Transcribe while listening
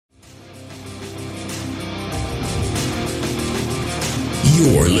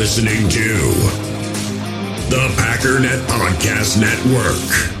You're listening to the Packernet Podcast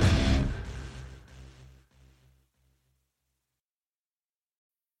Network.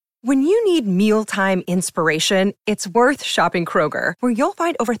 When you need mealtime inspiration, it's worth shopping Kroger, where you'll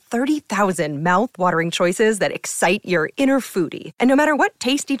find over 30,000 mouth-watering choices that excite your inner foodie. And no matter what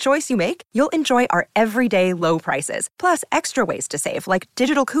tasty choice you make, you'll enjoy our everyday low prices, plus extra ways to save, like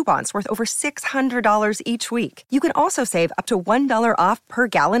digital coupons worth over $600 each week. You can also save up to $1 off per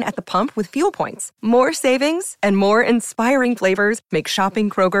gallon at the pump with fuel points. More savings and more inspiring flavors make shopping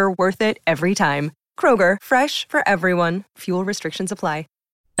Kroger worth it every time. Kroger, fresh for everyone. Fuel restrictions apply.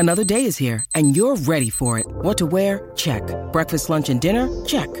 Another day is here, and you're ready for it. What to wear? Check. Breakfast, lunch, and dinner?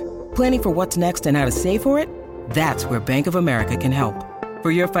 Check. Planning for what's next and how to save for it? That's where Bank of America can help. For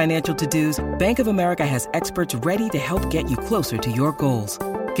your financial to-dos, Bank of America has experts ready to help get you closer to your goals.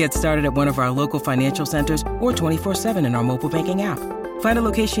 Get started at one of our local financial centers or 24/7 in our mobile banking app. Find a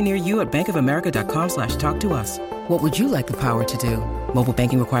location near you at bankofamerica.com/talktous. What would you like the power to do? Mobile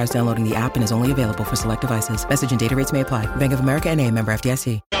banking requires downloading the app and is only available for select devices. Message and data rates may apply. Bank of America N.A., member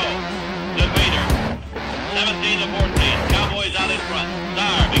FDIC. Debater. 17-14. Cowboys out in front.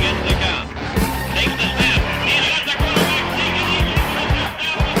 Starr begins the count. Takes the snap. He's got the quarterback.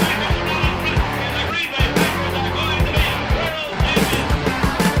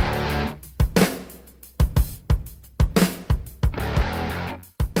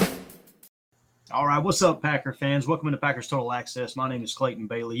 All right, what's up, Packer fans? Welcome to Packers Total Access. My name is Clayton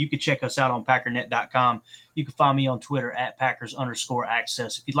Bailey. You can check us out on Packernet.com. You can find me on Twitter at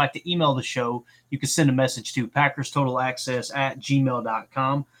Packers_access. If you'd like to email the show, you can send a message to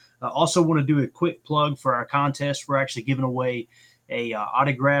PackersTotalAccess@gmail.com. I also want to do a quick plug for our contest. We're actually giving away a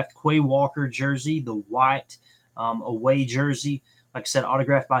autographed Quay Walker jersey, the white away jersey. Like I said,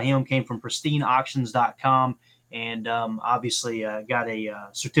 autographed by him, came from pristineauctions.com. And obviously got a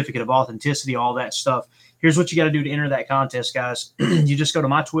certificate of authenticity, all that stuff. Here's what you got to do to enter that contest, guys. You just go to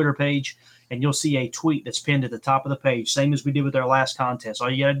my Twitter page, and you'll see a tweet that's pinned at the top of the page, same as we did with our last contest. All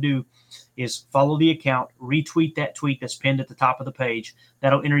you got to do is follow the account, retweet that tweet that's pinned at the top of the page.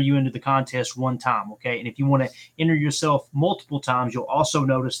 That'll enter you into the contest one time, okay? And if you want to enter yourself multiple times, you'll also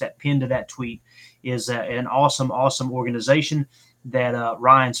notice that pinned to that tweet is an awesome organization that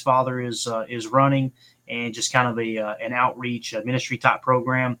Ryan's father is running, and just kind of an outreach, ministry type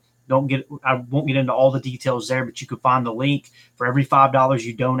program. I won't get into all the details there, but you can find the link. For every $5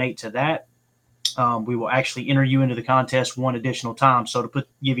 you donate to that, we will actually enter you into the contest one additional time. So to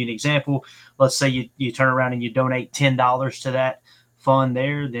give you an example, let's say you turn around and you donate $10 to that fund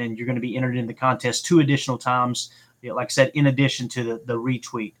there, then you're going to be entered in the contest two additional times, like I said, in addition to the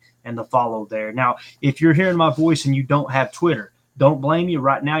retweet and the follow there. Now, if you're hearing my voice and you don't have Twitter, don't blame you.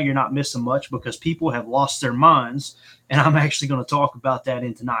 Right now, you're not missing much because people have lost their minds, and I'm actually going to talk about that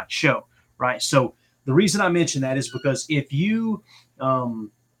in tonight's show, right? So the reason I mention that is because if you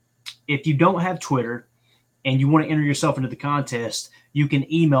don't have Twitter and you want to enter yourself into the contest, you can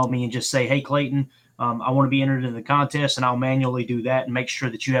email me and just say, hey, Clayton, I want to be entered into the contest, and I'll manually do that and make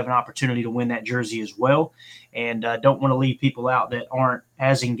sure that you have an opportunity to win that jersey as well. And don't want to leave people out that aren't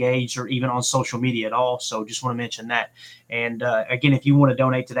as engaged or even on social media at all. So just want to mention that. And again, if you want to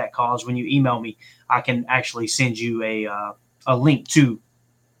donate to that cause, when you email me, I can actually send you a link to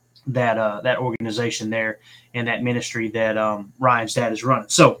that organization there and that ministry that Ryan's dad is running.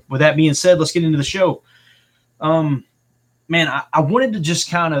 So with that being said, let's get into the show. Man, I wanted to just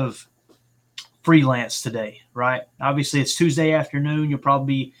kind of freelance today, right? Obviously, it's Tuesday afternoon. You'll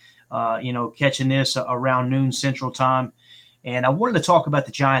probably be, catching this around noon Central Time. And I wanted to talk about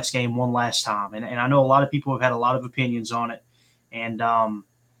the Giants game one last time. And I know a lot of people have had a lot of opinions on it. And I'm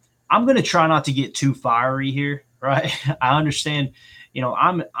going to try not to get too fiery here, right? I understand,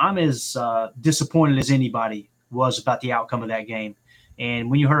 I'm as disappointed as anybody was about the outcome of that game.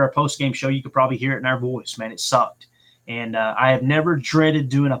 And when you heard our post-game show, you could probably hear it in our voice, man. It sucked. And I have never dreaded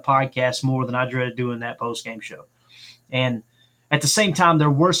doing a podcast more than I dreaded doing that post-game show. And at the same time,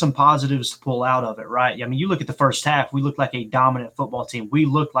 there were some positives to pull out of it, right? I mean, you look at the first half, we looked like a dominant football team. We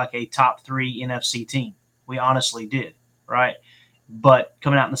looked like a top 3 NFC team. We honestly did, right? But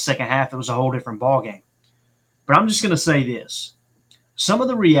coming out in the second half, it was a whole different ballgame. But I'm just going to say this. Some of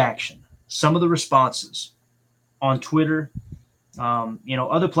the reaction, some of the responses on Twitter,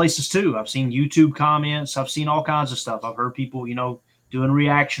 other places too. I've seen YouTube comments. I've seen all kinds of stuff. I've heard people, doing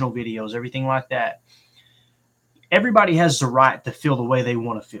reactional videos, everything like that. Everybody has the right to feel the way they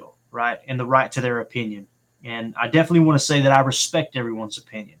want to feel, right? And the right to their opinion. And I definitely want to say that I respect everyone's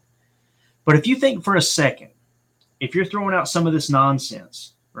opinion. But if you think for a second, if you're throwing out some of this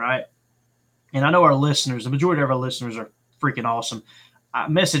nonsense, right? And I know our listeners, the majority of our listeners are freaking awesome. I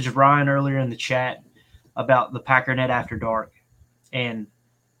messaged Ryan earlier in the chat about the Packernet After Dark, and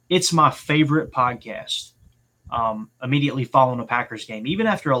it's my favorite podcast immediately following a Packers game, even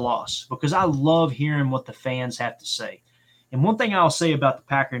after a loss, because I love hearing what the fans have to say. And one thing I'll say about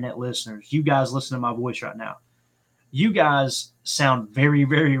the Packernet listeners, you guys listen to my voice right now, you guys sound very,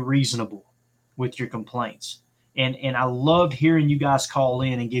 very reasonable with your complaints. And I loved hearing you guys call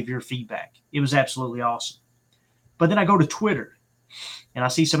in and give your feedback. It was absolutely awesome. But then I go to Twitter, and I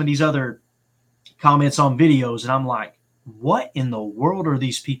see some of these other comments on videos, and I'm like, what in the world are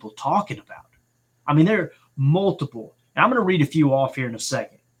these people talking about? I mean, there are multiple. And I'm going to read a few off here in a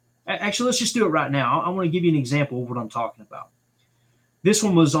second. Actually, let's just do it right now. I want to give you an example of what I'm talking about. This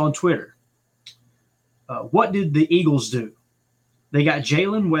one was on Twitter. What did the Eagles do? They got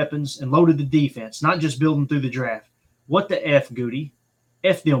Jalen weapons and loaded the defense, not just building through the draft. What the F, Goody?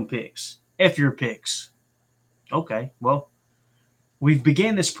 F them picks. F your picks. Okay, well, we've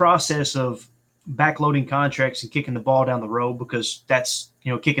began this process of backloading contracts and kicking the ball down the road because that's,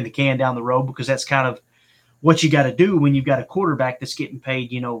 kicking the can down the road because that's kind of what you got to do when you've got a quarterback that's getting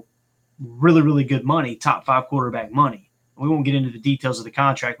paid, really, really good money, top 5 quarterback money. We won't get into the details of the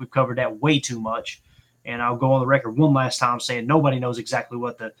contract. We've covered that way too much. And I'll go on the record one last time saying nobody knows exactly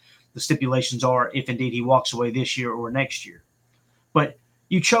what the stipulations are if indeed he walks away this year or next year. But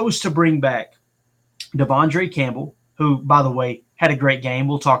you chose to bring back Devondre Campbell, who, by the way, had a great game.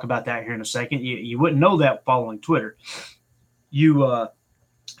 We'll talk about that here in a second. You wouldn't know that following Twitter. You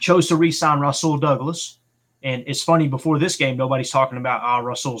chose to re-sign Rasul Douglas. And it's funny, before this game, nobody's talking about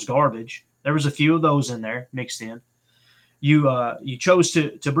Rasul's garbage. There was a few of those in there mixed in. You chose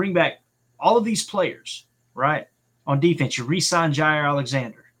to bring back all of these players, right? On defense, you re-signed Jair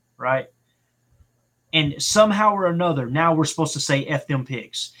Alexander, right? And somehow or another, now we're supposed to say F them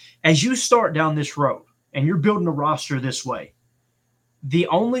picks. As you start down this road and you're building a roster this way, the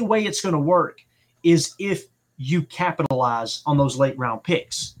only way it's going to work is if you capitalize on those late round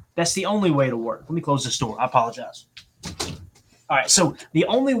picks. That's the only way to work. Let me close this door. I apologize. All right, so the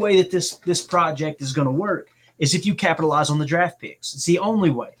only way that this project is going to work is if you capitalize on the draft picks. It's the only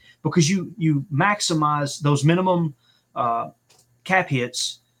way, because you maximize those minimum cap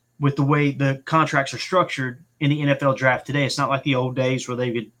hits with the way the contracts are structured in the NFL draft today. It's not like the old days where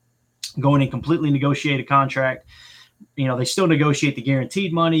they could go in and completely negotiate a contract. They still negotiate the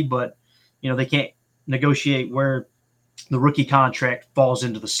guaranteed money, but, they can't negotiate where the rookie contract falls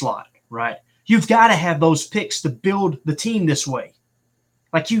into the slot, right? You've got to have those picks to build the team this way.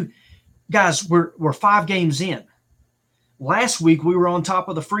 Like you guys, we're 5 games in. Last week, we were on top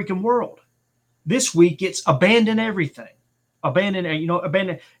of the freaking world. This week, it's abandon everything.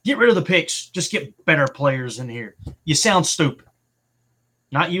 Abandon. Get rid of the picks. Just get better players in here. You sound stupid.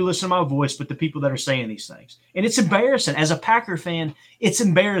 Not you listen to my voice, but the people that are saying these things. And it's embarrassing. As a Packer fan, it's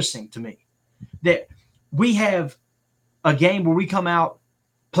embarrassing to me that we have a game where we come out,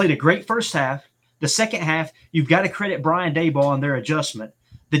 played a great first half. The second half, you've got to credit Brian Daboll on their adjustment.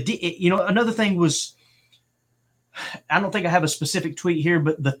 Another thing was, I don't think I have a specific tweet here,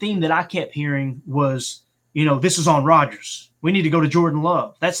 but the theme that I kept hearing was, this is on Rodgers. We need to go to Jordan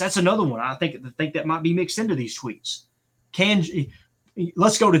Love. That's another one. I think that might be mixed into these tweets.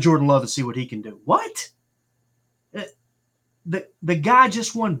 Let's go to Jordan Love and see what he can do. What? The guy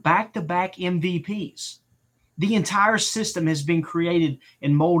just won back-to-back MVPs. The entire system has been created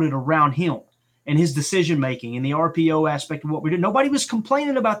and molded around him and his decision-making and the RPO aspect of what we do. Nobody was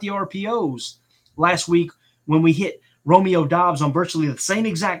complaining about the RPOs last week when we hit Romeo Doubs on virtually the same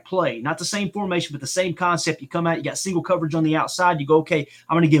exact play, not the same formation, but the same concept. You come out, you got single coverage on the outside. You go, okay,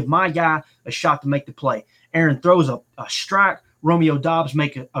 I'm going to give my guy a shot to make the play. Aaron throws a strike. Romeo Doubs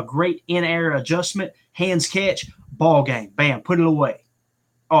make a great in-air adjustment, hands catch, ball game, bam, put it away.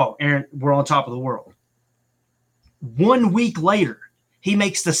 Oh, Aaron, we're on top of the world. 1 week later, he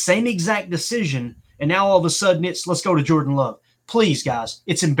makes the same exact decision, and now all of a sudden it's let's go to Jordan Love. Please, guys,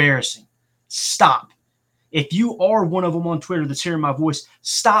 it's embarrassing. Stop. If you are one of them on Twitter that's hearing my voice,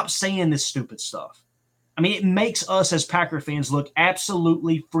 stop saying this stupid stuff. I mean, it makes us as Packer fans look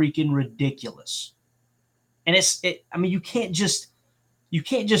absolutely freaking ridiculous. And you can't just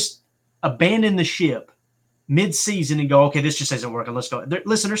abandon the ship mid-season and go, okay, this just isn't working. Let's go.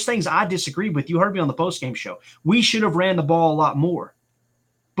 Listen, there's things I disagree with. You heard me on the postgame show. We should have ran the ball a lot more.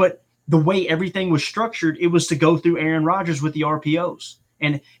 But the way everything was structured, it was to go through Aaron Rodgers with the RPOs.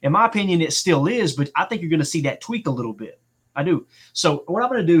 And in my opinion, it still is, but I think you're going to see that tweak a little bit. I do. So what I'm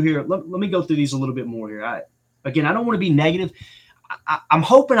going to do here, let me go through these a little bit more here. I don't want to be negative. I'm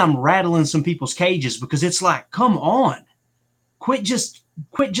hoping I'm rattling some people's cages because it's like, come on, quit just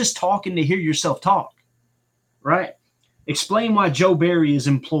talking to hear yourself talk, right? Explain why Joe Barry is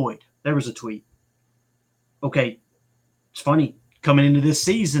employed. There was a tweet. Okay, it's funny. Coming into this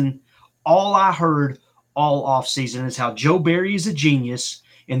season, all I heard all offseason is how Joe Barry is a genius,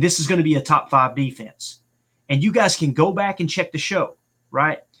 and this is going to be a top 5 defense. And you guys can go back and check the show,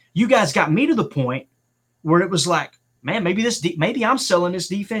 right? You guys got me to the point where it was like, man, maybe I'm selling this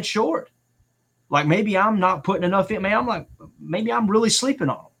defense short. Like maybe I'm not putting enough in. Man, I'm like, maybe I'm really sleeping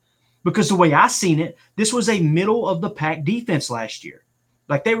on them. Because the way I seen it, this was a middle of the pack defense last year.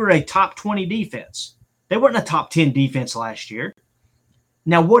 Like they were a top 20 defense. They weren't a top 10 defense last year.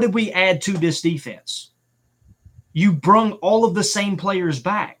 Now, what did we add to this defense? You brung all of the same players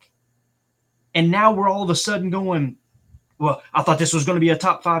back. And now we're all of a sudden going, well, I thought this was going to be a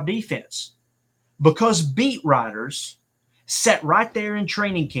top 5 defense. Because beat writers sat right there in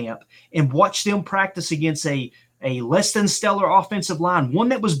training camp and watched them practice against a less than stellar offensive line, one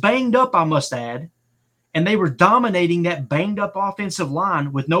that was banged up, I must add, and they were dominating that banged up offensive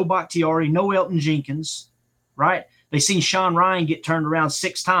line with no Bakhtiari, no Elton Jenkins, right? They seen Sean Ryan get turned around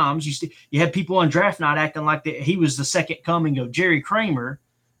 6 times. You had people on draft night acting like he was the second coming of Jerry Kramer,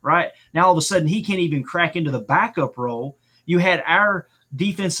 right? Now all of a sudden he can't even crack into the backup role. You had our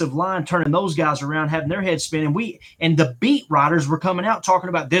defensive line turning those guys around, having their heads spinning. And the beat writers were coming out talking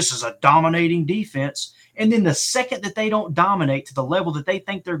about this is a dominating defense. And then the second that they don't dominate to the level that they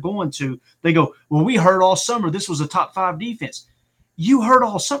think they're going to, they go, well, we heard all summer this was a top 5 defense. You heard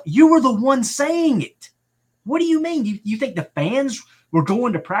all summer. You were the one saying it. What do you mean? You think the fans were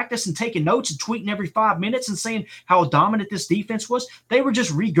going to practice and taking notes and tweeting every 5 minutes and saying how dominant this defense was? They were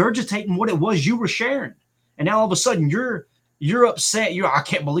just regurgitating what it was you were sharing. And now all of a sudden you're upset. I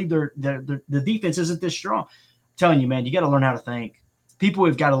can't believe the defense isn't this strong. I'm telling you, man, you got to learn how to think. People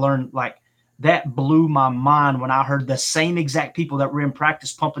have got to learn. Like, that blew my mind when I heard the same exact people that were in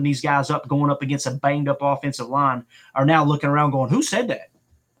practice pumping these guys up, going up against a banged-up offensive line, are now looking around going, who said that?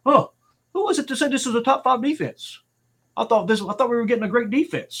 Oh, who was it that said this was a top 5 defense? I thought we were getting a great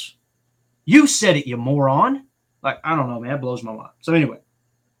defense. You said it, you moron. Like, I don't know, man. That blows my mind. So anyway,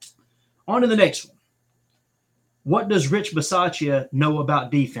 on to the next one. What does Rich Bisaccia know about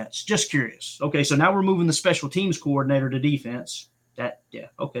defense? Just curious. Okay, so now we're moving the special teams coordinator to defense. That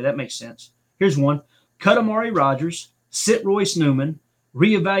makes sense. Here's one. Cut Amari Rodgers, sit Royce Newman,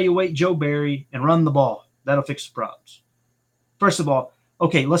 reevaluate Joe Barry, and run the ball. That'll fix the problems. First of all,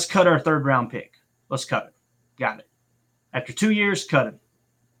 okay, let's cut our 3rd-round pick. Let's cut it. Got it. After 2 years, cut him.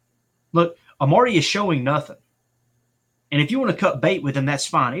 Look, Amari is showing nothing. And if you want to cut bait with him, that's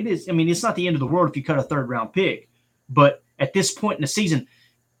fine. It is. I mean, it's not the end of the world if you cut a 3rd-round pick. But at this point in the season,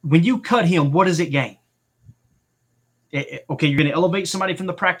 when you cut him, what does it gain? Okay, you're going to elevate somebody from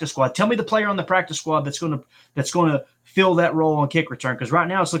the practice squad. Tell me the player on the practice squad that's going to fill that role on kick return. Because right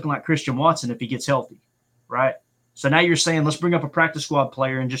now it's looking like Christian Watson if he gets healthy, right? So now you're saying let's bring up a practice squad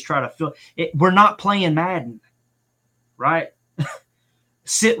player and just try to fill it. We're not playing Madden, right?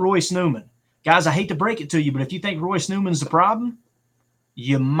 Sit Royce Newman. Guys, I hate to break it to you, but if you think Royce Newman's the problem,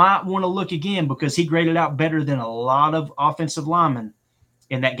 you might want to look again because he graded out better than a lot of offensive linemen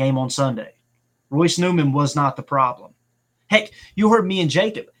in that game on Sunday. Royce Newman was not the problem. Heck, you heard me and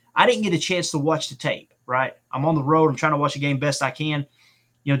Jacob. I didn't get a chance to watch the tape, right? I'm on the road. I'm trying to watch the game best I can.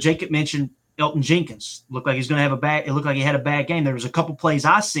 You know, Jacob mentioned Elton Jenkins. Looked like he's going to have it looked like he had a bad game. There was a couple plays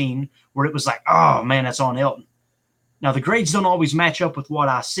I seen where it was like, oh, man, that's on Elton. Now, the grades don't always match up with what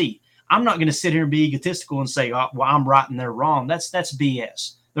I see. I'm not going to sit here and be egotistical and say, oh, well, I'm right and they're wrong. That's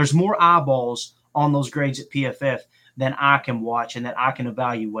BS. There's more eyeballs on those grades at PFF than I can watch and that I can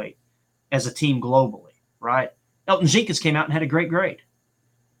evaluate as a team globally, right? Elton Jenkins came out and had a great grade.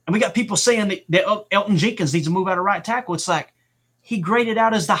 And we got people saying that Elton Jenkins needs to move out of right tackle. It's like he graded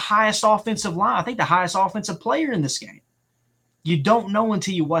out as the highest offensive line. I think the highest offensive player in this game. You don't know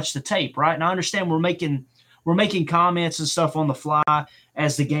until you watch the tape, right? And I understand we're making comments and stuff on the fly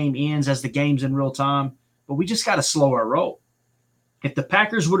as the game ends, as the game's in real time, but we just got to slow our roll. If the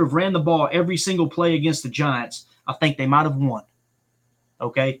Packers would have ran the ball every single play against the Giants, I think they might have won.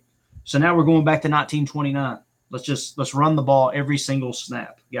 Okay? So now we're going back to 1929. Let's run the ball every single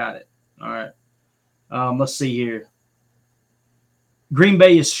snap. Got it. All right. Let's see here. Green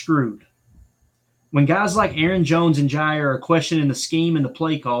Bay is screwed. When guys like Aaron Jones and Jair are questioning the scheme and the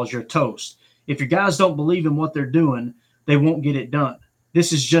play calls, you're toast. If your guys don't believe in what they're doing, they won't get it done.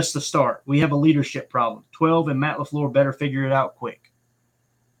 This is just the start. We have a leadership problem. 12 and Matt LaFleur better figure it out quick.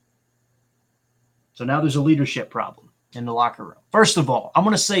 So now there's a leadership problem in the locker room. First of all, I'm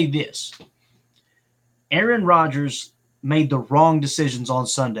going to say this. Aaron Rodgers made the wrong decisions on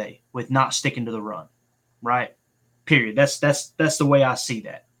Sunday with not sticking to the run, right? Period. That's the way I see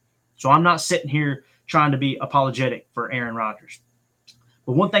that. So I'm not sitting here trying to be apologetic for Aaron Rodgers.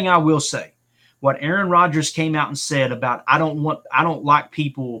 But one thing I will say, what Aaron Rodgers came out and said about I don't like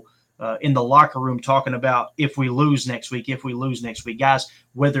people in the locker room talking about if we lose next week, guys,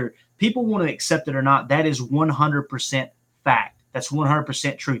 whether people want to accept it or not, that is 100% fact. That's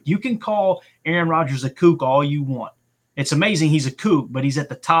 100% truth. You can call Aaron Rodgers a kook all you want. It's amazing he's a kook, but he's at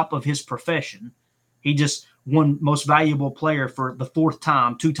the top of his profession. He just won most valuable player for the 4th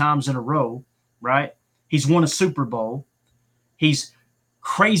time, 2 times in a row, right? He's won a Super Bowl. He's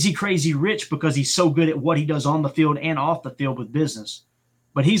crazy, crazy rich because he's so good at what he does on the field and off the field with business.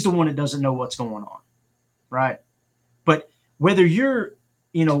 But he's the one that doesn't know what's going on, right? But whether you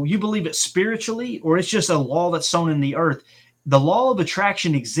believe it spiritually or it's just a law that's sown in the earth, the law of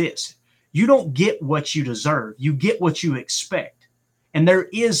attraction exists. You don't get what you deserve. You get what you expect. And there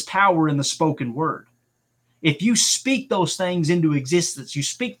is power in the spoken word. If you speak those things into existence, you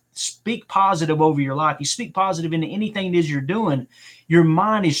speak positive over your life, you speak positive into anything it is you're doing, your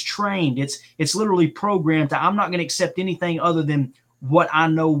mind is trained. It's literally programmed to, I'm not going to accept anything other than what I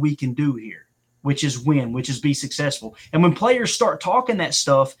know we can do here, which is win, which is be successful. And when players start talking that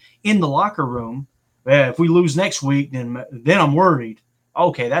stuff in the locker room, if we lose next week, then I'm worried.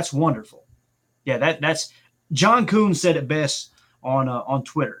 Okay, that's wonderful. Yeah, that's John Kuhn said it best on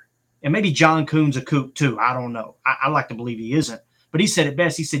Twitter. And maybe John Kuhn's a kook too. I don't know. I like to believe he isn't. But he said it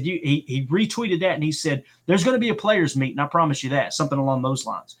best. He said he retweeted that and he said, there's going to be a players meeting. I promise you that. Something along those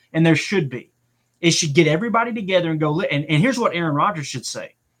lines. And there should be. It should get everybody together and go. And here's what Aaron Rodgers should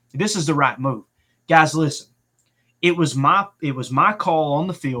say. This is the right move. Guys, listen. It was my call on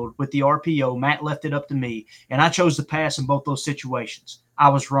the field with the RPO. Matt left it up to me, and I chose to pass in both those situations. I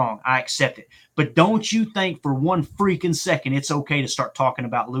was wrong. I accept it. But don't you think for one freaking second it's okay to start talking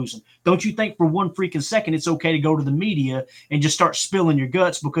about losing. Don't you think for one freaking second it's okay to go to the media and just start spilling your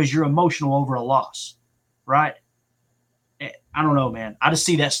guts because you're emotional over a loss, right? I don't know, man. I just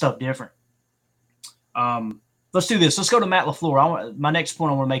see that stuff different. Let's do this. Let's go to Matt LaFleur. My next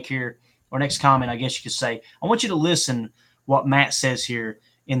point I want to make here, or next comment, I guess you could say, I want you to listen what Matt says here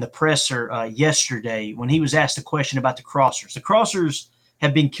in the presser yesterday when he was asked a question about the crossers. The crossers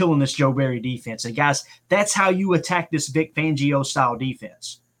have been killing this Joe Barry defense. And, guys, that's how you attack this Vic Fangio-style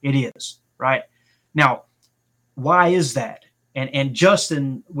defense. It is, right? Now, why is that? And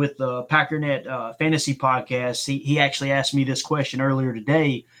Justin with the Packernet Fantasy Podcast, he actually asked me this question earlier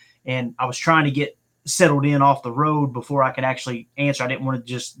today, and I was trying to get settled in off the road before I could actually answer. I didn't want to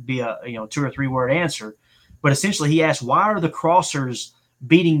just be a 2 or 3 word answer. But essentially he asked, why are the crossers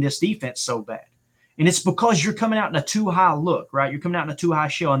beating this defense so bad? And it's because you're coming out in a too high look, right? You're coming out in a too high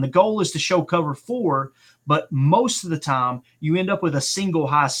shell. And the goal is to show cover 4, but most of the time you end up with a single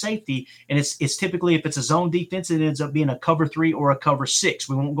high safety. And it's typically, if it's a zone defense, it ends up being a cover 3 or a cover 6.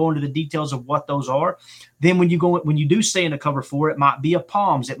 We won't go into the details of what those are. Then when you do stay in a cover 4, it might be a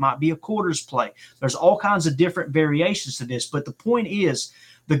palms, it might be a quarters play. There's all kinds of different variations to this. But the point is,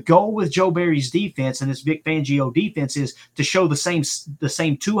 the goal with Joe Barry's defense and this Vic Fangio defense is to show the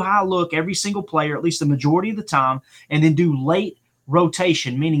same too high look every single player, at least the majority of the time, and then do late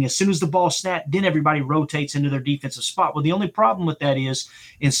rotation, meaning as soon as the ball snapped, then everybody rotates into their defensive spot. Well, the only problem with that is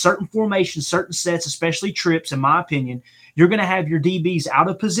in certain formations, certain sets, especially trips, in my opinion, you're going to have your DBs out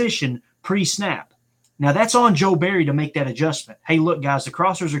of position pre-snap. Now, that's on Joe Barry to make that adjustment. Hey, look, guys, the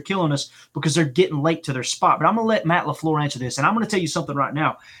crossers are killing us because they're getting late to their spot. But I'm going to let Matt LaFleur answer this, and I'm going to tell you something right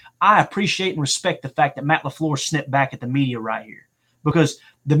now. I appreciate and respect the fact that Matt LaFleur snipped back at the media right here, because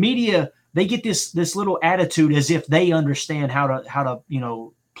the media, they get this little attitude as if they understand how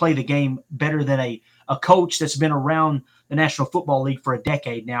to play the game better than a coach that's been around the National Football League for a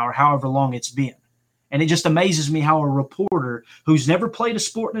decade now, or however long it's been. And it just amazes me how a reporter who's never played a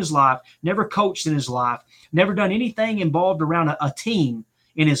sport in his life, never coached in his life, never done anything involved around a team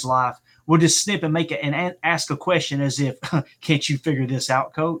in his life will just snip and make it and ask a question as if, can't you figure this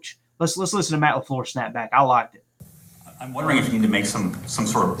out, coach? Let's listen to Matt LaFleur snap back. I liked it. I'm wondering if you need to make some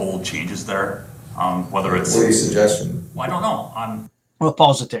sort of bold changes there, whether it's – What are you suggesting? Well, I don't know. Well,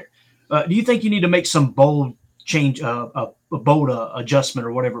 pause it there. Do you think you need to make some bold change, a bold adjustment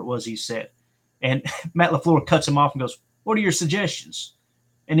or whatever it was he said? And Matt LaFleur cuts him off and goes, what are your suggestions?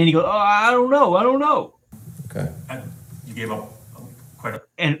 And then he goes, I don't know. Okay. You gave up quite a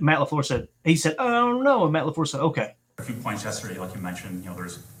 – And Matt LaFleur said, I don't know. And Matt LaFleur said, okay. A few points yesterday, like you mentioned,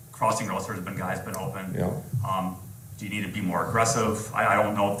 there's crossing routes, there's been guys been open. Yeah. Do you need to be more aggressive? I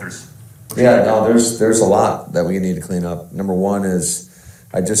don't know if there's – Yeah, no, there's a lot that we need to clean up. Number one is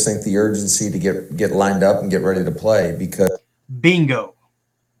I just think the urgency to get lined up and get ready to play because – Bingo.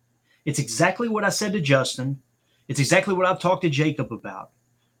 It's exactly what I said to Justin. It's exactly what I've talked to Jacob about.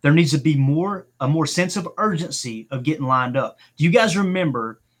 There needs to be a more sense of urgency of getting lined up. Do you guys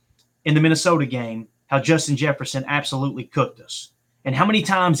remember in the Minnesota game how Justin Jefferson absolutely cooked us? And how many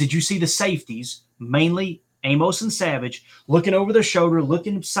times did you see the safeties, mainly Amos and Savage, looking over their shoulder,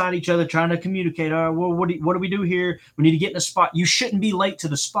 looking beside each other, trying to communicate, all right, well, what do we do here? We need to get in a spot. You shouldn't be late to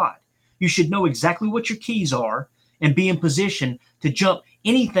the spot. You should know exactly what your keys are and be in position to jump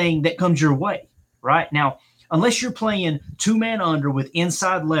anything that comes your way, right? Now, unless you're playing two-man under with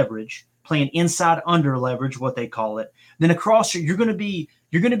inside leverage, playing inside under leverage, what they call it, then a crosser, you're going to be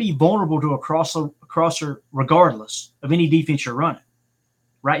vulnerable to a crosser regardless of any defense you're running,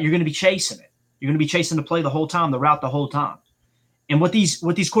 right? You're going to be chasing it. You're going to be chasing the play the whole time, the route the whole time. And what these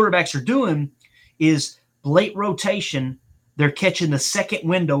quarterbacks are doing is late rotation, they're catching the second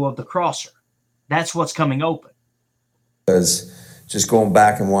window of the crosser. That's what's coming open. Because just going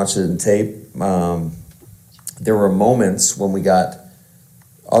back and watching it in tape, there were moments when we got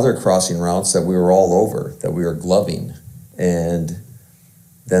other crossing routes that we were all over, that we were gloving. And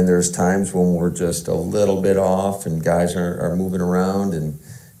then there's times when we're just a little bit off and guys are moving around and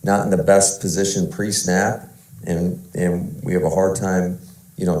not in the best position pre-snap. And we have a hard time,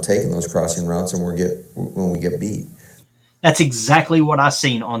 taking those crossing routes and when we get beat. That's exactly what I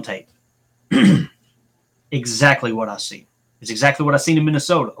seen on tape. Exactly what I seen. It's exactly what I seen in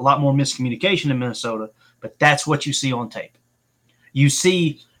Minnesota. A lot more miscommunication in Minnesota, but that's what you see on tape. You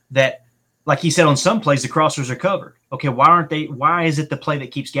see that, like he said, on some plays, the crossers are covered. Okay, why is it the play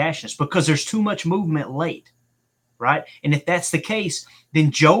that keeps gashing us? Because there's too much movement late, right? And if that's the case,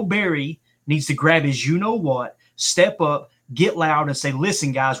 then Joe Barry needs to grab his you-know-what, step up, get loud, and say,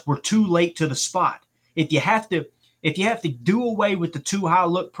 listen, guys, we're too late to the spot. If you have to do away with the too high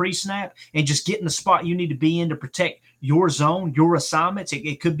look pre-snap and just get in the spot you need to be in to protect your zone, your assignments,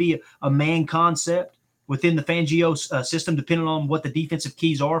 it could be a man concept within the Fangio system, depending on what the defensive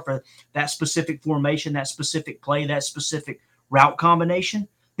keys are for that specific formation, that specific play, that specific route combination,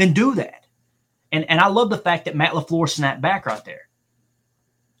 then do that. And I love the fact that Matt LaFleur snapped back right there.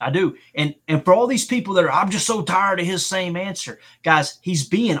 I do. And for all these people that are, I'm just so tired of his same answer. Guys, he's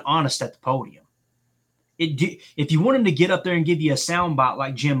being honest at the podium. If you want him to get up there and give you a soundbite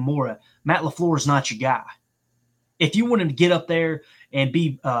like Jim Mora, Matt LaFleur is not your guy. If you want him to get up there and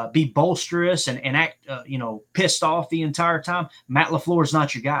be bolsterous and act pissed off the entire time, Matt LaFleur is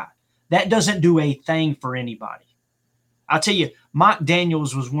not your guy. That doesn't do a thing for anybody. I'll tell you, Mike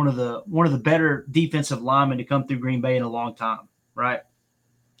Daniels was one of the better defensive linemen to come through Green Bay in a long time, right?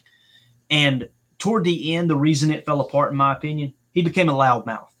 And toward the end, the reason it fell apart, in my opinion, he became a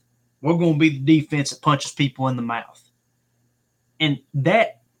loudmouth. We're going to be the defense that punches people in the mouth. And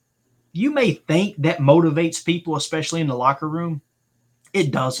that, you may think that motivates people, especially in the locker room.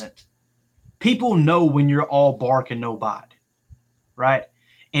 It doesn't. People know when you're all bark and no bite, right?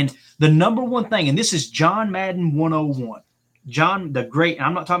 And the number one thing, and this is John Madden 101. John, the great,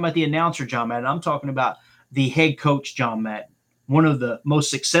 I'm not talking about the announcer John Madden. I'm talking about the head coach John Madden, one of the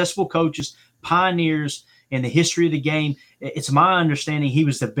most successful coaches, pioneers in the history of the game. It's my understanding he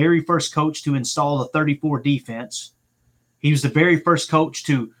was the very first coach to install the 34 defense. He was the very first coach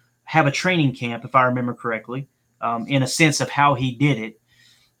to have a training camp, if I remember correctly, in a sense of how he did it.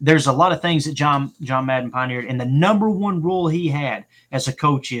 There's a lot of things that John Madden pioneered, and the number one rule he had as a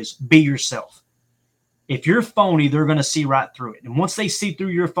coach is be yourself. If you're phony, they're going to see right through it. And once they see through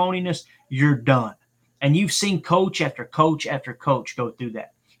your phoniness, you're done. And you've seen coach after coach after coach go through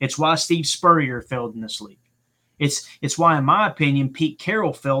that. It's why Steve Spurrier failed in this league. It's why, in my opinion, Pete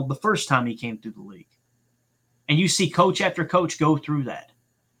Carroll failed the first time he came through the league. And you see coach after coach go through that.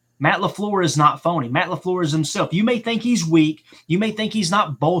 Matt LaFleur is not phony. Matt LaFleur is himself. You may think he's weak. You may think he's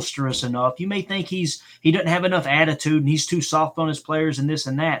not bolsterous enough. You may think he doesn't have enough attitude and he's too soft on his players and this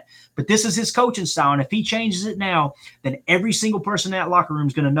and that. But this is his coaching style. And if he changes it now, then every single person in that locker room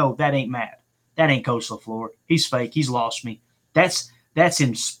is going to know that ain't Matt. That ain't Coach LaFleur. He's fake. He's lost me. That's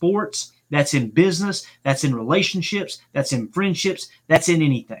in sports. That's in business. That's in relationships. That's in friendships. That's in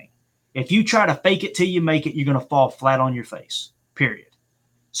anything. If you try to fake it till you make it, you're going to fall flat on your face, period.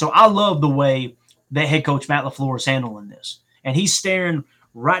 So I love the way that head coach Matt LaFleur is handling this. And he's staring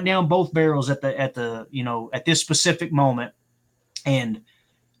right down both barrels at this specific moment. And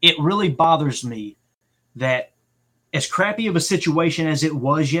it really bothers me that, as crappy of a situation as it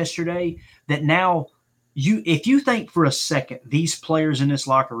was yesterday, that now if you think for a second these players in this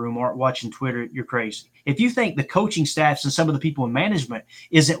locker room aren't watching Twitter, you're crazy. If you think the coaching staffs and some of the people in management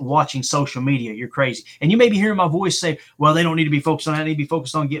isn't watching social media, you're crazy. And you may be hearing my voice say, well, they don't need to be focused on that. They need to be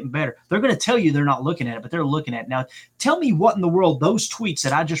focused on getting better. They're going to tell you they're not looking at it, but they're looking at it. Now, tell me what in the world those tweets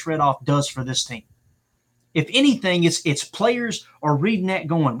that I just read off does for this team. If anything, it's players are reading that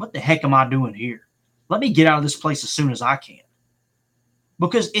going, what the heck am I doing here? Let me get out of this place as soon as I can.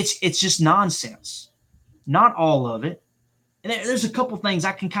 Because it's just nonsense. Not all of it. And there's a couple things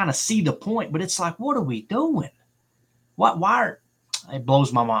I can kind of see the point, but it's like, what are we doing? Why it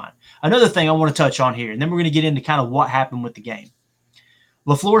blows my mind. Another thing I want to touch on here, and then we're going to get into kind of what happened with the game.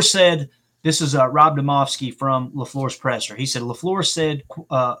 LaFleur said, this is Rob Demovsky from LaFleur's presser. He said, LaFleur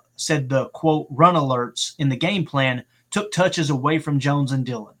said the, quote, run alerts in the game plan took touches away from Jones and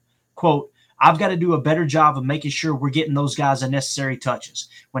Dillon. Quote, I've got to do a better job of making sure we're getting those guys the necessary touches.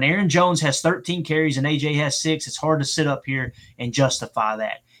 When Aaron Jones has 13 carries and AJ has 6, it's hard to sit up here and justify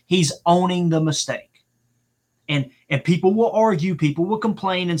that. He's owning the mistake. And people will argue, people will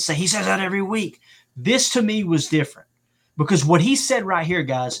complain and say, he says that every week. This to me was different because what he said right here,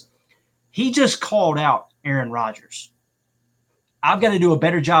 guys, he just called out Aaron Rodgers. I've got to do a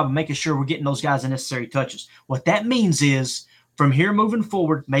better job of making sure we're getting those guys the necessary touches. What that means is from here moving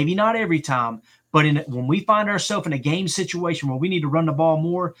forward, maybe not every time, but when we find ourselves in a game situation where we need to run the ball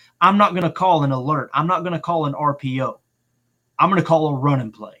more, I'm not going to call an alert. I'm not going to call an RPO. I'm going to call a run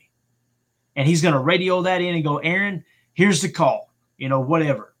and play. And he's going to radio that in and go, Aaron, here's the call,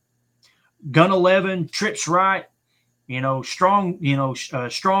 whatever. Gun 11, trips right, strong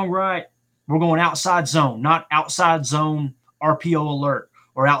right. We're going outside zone, not outside zone RPO alert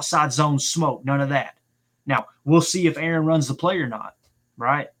or outside zone smoke, none of that. Now, we'll see if Aaron runs the play or not,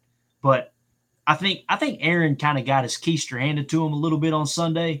 right? But I think Aaron kind of got his keister handed to him a little bit on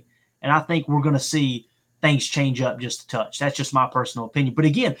Sunday, and I think we're going to see things change up just a touch. That's just my personal opinion. But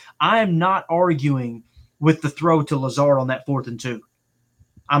again, I am not arguing with the throw to Lazard on that 4th and 2.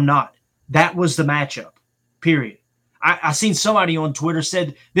 I'm not. That was the matchup, period. I seen somebody on Twitter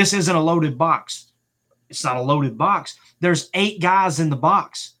said this isn't a loaded box. It's not a loaded box. There's 8 guys in the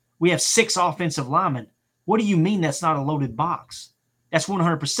box. We have 6 offensive linemen. What do you mean that's not a loaded box? That's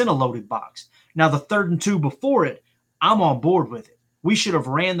 100% a loaded box. Now, the 3rd and 2 before it, I'm on board with it. We should have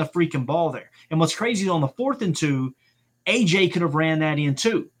ran the freaking ball there. And what's crazy is on the 4th and 2, AJ could have ran that in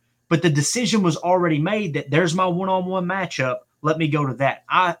too. But the decision was already made that there's my one-on-one matchup. Let me go to that.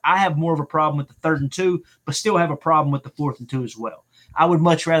 I have more of a problem with the 3rd and 2, but still have a problem with the 4th and 2 as well. I would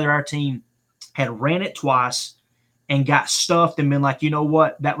much rather our team had ran it twice and got stuffed and been like, you know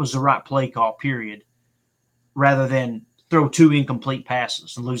what, that was the right play call, period, rather than throw 2 incomplete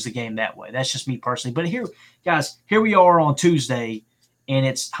passes and lose the game that way. That's just me personally. But here, guys, here we are on Tuesday, and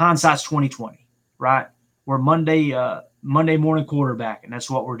it's hindsight's 2020, right? We're Monday morning quarterback, and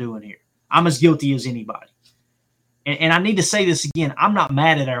that's what we're doing here. I'm as guilty as anybody. And I need to say this again. I'm not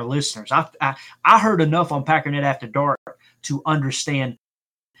mad at our listeners. I heard enough on Packernet After Dark to understand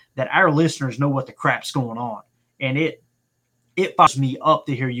that our listeners know what the crap's going on. And it fires me up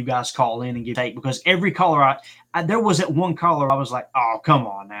to hear you guys call in and give take, because every caller, there wasn't one caller I was like, oh, come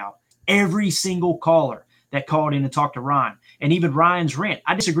on now. Every single caller that called in and talked to Ryan, and even Ryan's rant,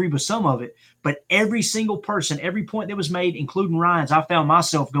 I disagree with some of it, but every single person, every point that was made, including Ryan's, I found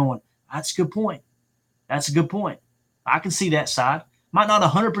myself going, that's a good point. That's a good point. I can see that side. Might not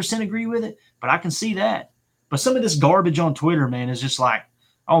 100% agree with it, but I can see that. But some of this garbage on Twitter, man, is just like,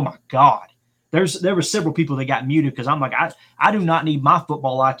 oh my God. There were several people that got muted because I'm like, I do not need my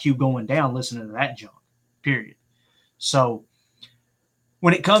football IQ going down listening to that junk, period. So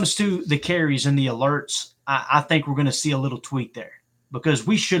when it comes to the carries and the alerts, I think we're going to see a little tweak there, because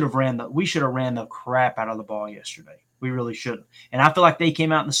we should have ran the crap out of the ball yesterday. We really should have. And I feel like they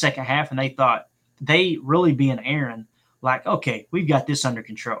came out in the second half and they thought, they really being Aaron, like, okay, we've got this under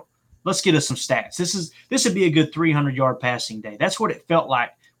control. Let's get us some stats. This would be a good 300-yard passing day. That's what it felt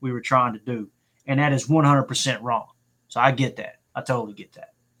like we were trying to do. And that is 100% wrong. So I get that. I totally get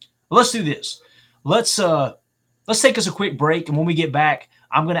that. Well, let's do this. Let's take us a quick break. And when we get back,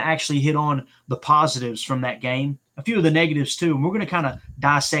 I'm going to actually hit on the positives from that game, a few of the negatives too. And we're going to kind of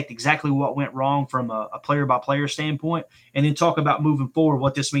dissect exactly what went wrong from a player-by-player standpoint, and then talk about moving forward,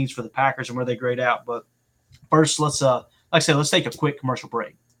 what this means for the Packers and where they grade out. But first, let's take a quick commercial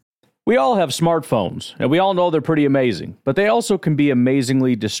break. We all have smartphones, and we all know they're pretty amazing, but they also can be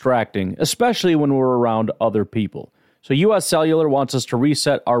amazingly distracting, especially when we're around other people. So US Cellular wants us to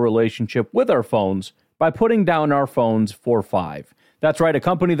reset our relationship with our phones by putting down our phones for $5. That's right, a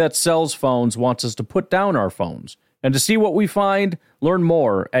company that sells phones wants us to put down our phones. And to see what we find, learn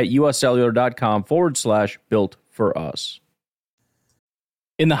more at uscellular.com/built-for-us.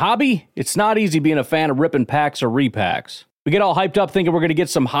 In the hobby, it's not easy being a fan of ripping packs or repacks. We get all hyped up thinking we're going to get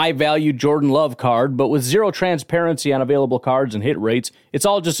some high-value Jordan Love card, but with zero transparency on available cards and hit rates, it's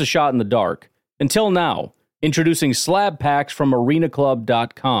all just a shot in the dark. Until now. Introducing Slab Packs from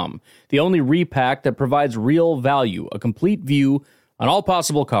arenaclub.com, the only repack that provides real value, a complete view on all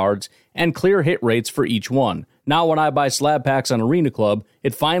possible cards, and clear hit rates for each one. Now when I buy Slab Packs on Arena Club,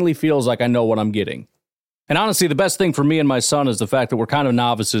 it finally feels like I know what I'm getting. And honestly, the best thing for me and my son is the fact that we're kind of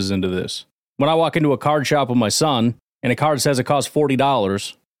novices into this. When I walk into a card shop with my son, and a card says it costs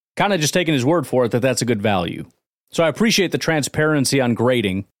 $40, kind of just taking his word for it that that's a good value. So I appreciate the transparency on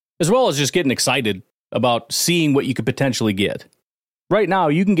grading, as well as just getting excited about seeing what you could potentially get. Right now,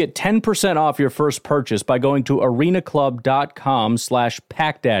 you can get 10% off your first purchase by going to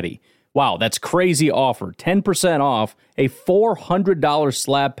arenaclub.com/packdaddy. Wow, that's crazy offer. 10% off a $400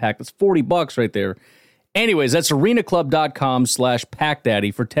 slab pack. That's $40 right there. Anyways, that's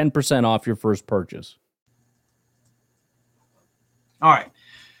arenaclub.com/packdaddy for 10% off your first purchase. All right.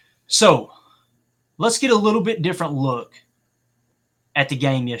 So let's get a little bit different look at the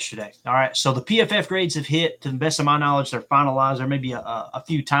game yesterday. All right. So the PFF grades have hit. To the best of my knowledge, they're finalized. There may be a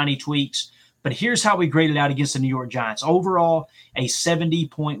few tiny tweaks, but here's how we graded out against the New York Giants. Overall, a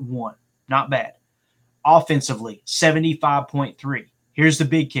 70.1. Not bad. Offensively, 75.3. Here's the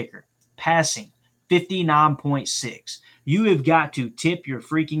big kicker. Passing, 59.6. You have got to tip your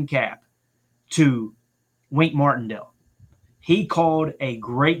freaking cap to Wink Martindale. He called a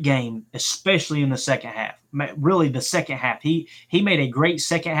great game, especially in the second half. Really, the second half. He made a great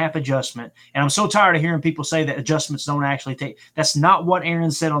second half adjustment. And I'm so tired of hearing people say that adjustments don't actually take. That's not what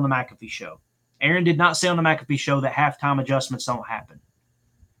Aaron said on the McAfee show. Aaron did not say on the McAfee show that halftime adjustments don't happen.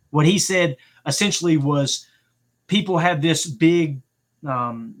 What he said essentially was people have this big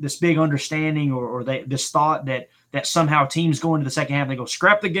understanding or this thought that somehow teams go into the second half, they go,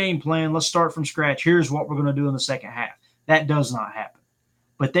 scrap the game plan, let's start from scratch. Here's what we're going to do in the second half. That does not happen.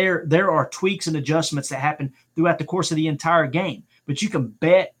 But there are tweaks and adjustments that happen throughout the course of the entire game. But you can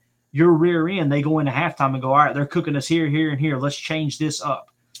bet your rear end they go into halftime and go, all right, they're cooking us here, here, and here. Let's change this up.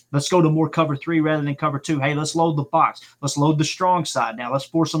 Let's go to more cover 3 rather than cover 2. Hey, let's load the box. Let's load the strong side now. Let's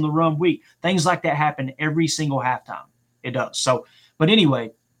force them to run weak. Things like that happen every single halftime. It does. So, but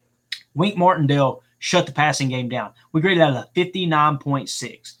anyway, Wink Martindale shut the passing game down. We graded out a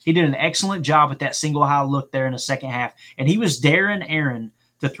 59.6. He did an excellent job with that single high look there in the second half, and he was daring Aaron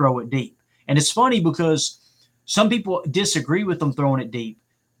to throw it deep. And it's funny because some people disagree with them throwing it deep,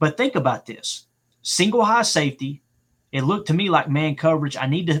 but think about this. Single high safety, it looked to me like man coverage. I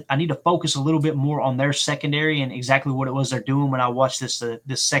need to focus a little bit more on their secondary and exactly what it was they're doing when I watched this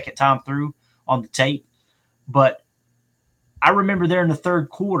second time through on the tape. But I remember there in the third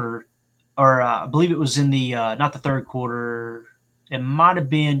quarter, or I believe it was in the not the third quarter. It might have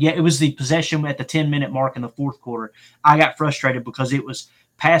been, it was the possession at the 10-minute mark in the fourth quarter. I got frustrated because it was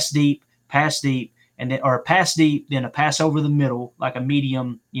pass deep, and then pass deep, then a pass over the middle, like a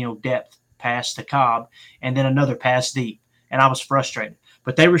medium, depth pass to Cobb, and then another pass deep. And I was frustrated.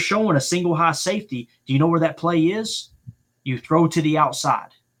 But they were showing a single high safety. Do you know where that play is? You throw to the outside.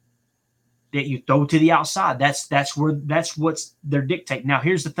 You throw to the outside. That's what's their dictate. Now,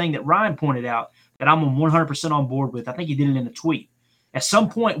 here's the thing that Ryan pointed out that I'm 100% on board with. I think he did it in a tweet. At some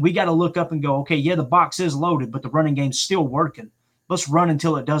point, we got to look up and go, okay, yeah, the box is loaded, but the running game's still working. Let's run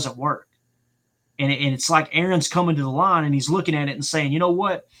until it doesn't work. And it's like Aaron's coming to the line and he's looking at it and saying, you know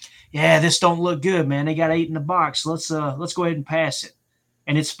what? Yeah, this don't look good, man. They got 8 in the box. Let's go ahead and pass it.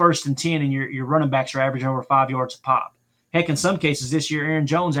 And it's 1st and 10, and your running backs are averaging over 5 yards a pop. Heck, in some cases this year, Aaron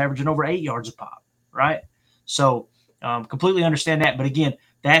Jones averaging over 8 yards a pop, right? So completely understand that. But again,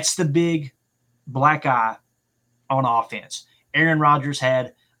 that's the big black eye on offense. Aaron Rodgers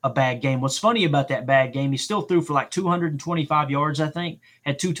had a bad game. What's funny about that bad game, he still threw for like 225 yards, I think,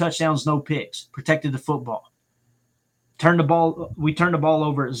 had 2 touchdowns, no picks, protected the football. We turned the ball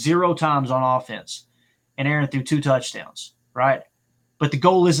over 0 times on offense, and Aaron threw 2 touchdowns, right? But the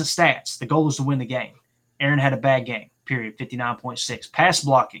goal isn't stats. The goal is to win the game. Aaron had a bad game. Period, 59.6. Pass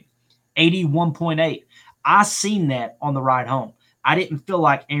blocking, 81.8. I seen that on the ride home. I didn't feel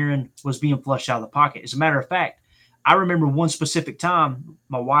like Aaron was being flushed out of the pocket. As a matter of fact, I remember one specific time,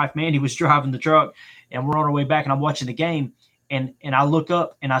 my wife, Mandy, was driving the truck, and we're on our way back, and I'm watching the game, and I look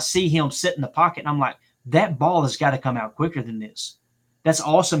up, and I see him sit in the pocket, and I'm like, that ball has got to come out quicker than this. That's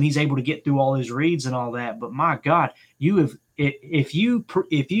awesome. He's able to get through all his reads and all that, but my God, if you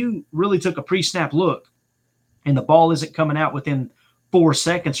really took a pre-snap look, and the ball isn't coming out within 4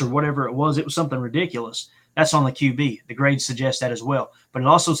 seconds or whatever it was something ridiculous. That's on the QB. The grades suggest that as well. But it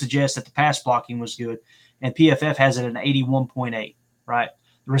also suggests that the pass blocking was good, and PFF has it at an 81.8, right?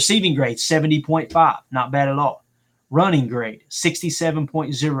 The receiving grade, 70.5, not bad at all. Running grade,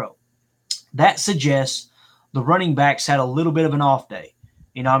 67.0. That suggests the running backs had a little bit of an off day.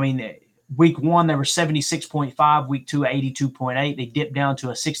 week 1, they were 76.5. Week 2, 82.8. They dipped down to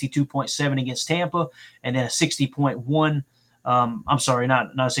a 62.7 against Tampa, and then a 60.1. I'm sorry,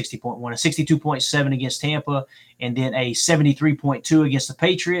 not a 60.1, a 62.7 against Tampa, and then a 73.2 against the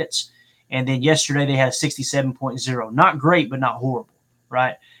Patriots. And then yesterday they had a 67.0. Not great, but not horrible,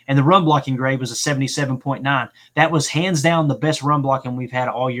 right? And the run blocking grade was a 77.9. That was hands down the best run blocking we've had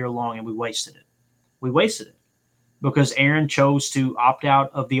all year long, and we wasted it. We wasted it because Aaron chose to opt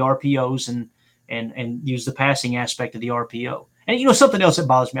out of the RPOs and use the passing aspect of the RPO. And, you know, something else that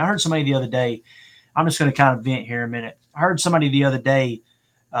bothers me. I heard somebody the other day, I'm just going to kind of vent here a minute. I heard somebody the other day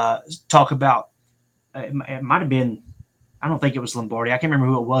talk about, it might have been, I don't think it was Lombardi. I can't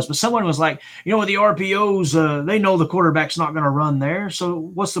remember who it was, but someone was like, you know, with the RPOs, they know the quarterback's not going to run there. So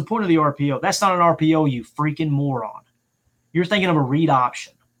what's the point of the RPO? That's not an RPO, you freaking moron. You're thinking of a read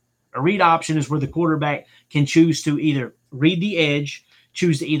option. A read option is where the quarterback can choose to either read the edge,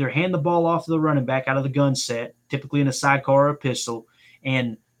 choose to either hand the ball off to the running back out of the gun set, typically in a sidecar or a pistol,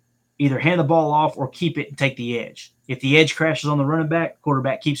 and either hand the ball off or keep it and take the edge. If the edge crashes on the running back,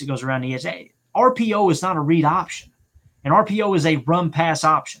 quarterback keeps it, goes around the edge. Hey, RPO is not a read option. An RPO is a run-pass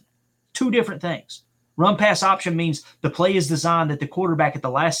option. Two different things. Run-pass option means the play is designed that the quarterback at the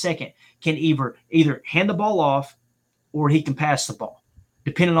last second can either hand the ball off or he can pass the ball,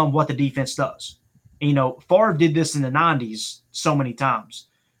 depending on what the defense does. And, you know, Favre did this in the 90s so many times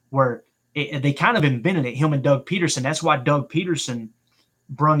where they kind of invented it, him and Doug Peterson. That's why Doug Peterson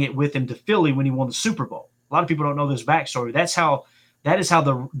brung it with him to Philly when he won the Super Bowl. A lot of people don't know this backstory. That is how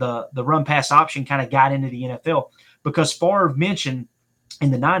the run-pass option kind of got into the NFL. Because Favre mentioned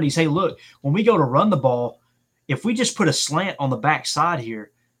in the 90s, hey, look, when we go to run the ball, if we just put a slant on the backside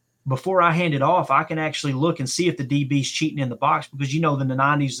here, before I hand it off, I can actually look and see if the DB's cheating in the box. Because, you know, in the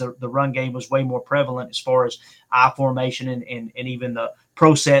 90s, the run game was way more prevalent as far as I formation and even the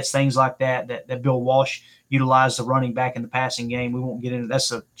pro sets, things like that Bill Walsh utilized the running back in the passing game. We won't get into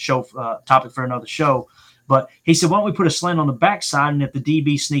that's a show topic for another show. But he said, why don't we put a slant on the backside, and if the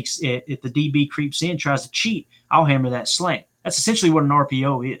DB creeps in, tries to cheat, I'll hammer that slant. That's essentially what an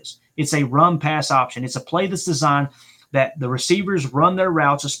RPO is. It's a run-pass option. It's a play that's designed that the receivers run their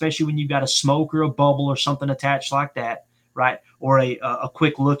routes, especially when you've got a smoke or a bubble or something attached like that, right? Or a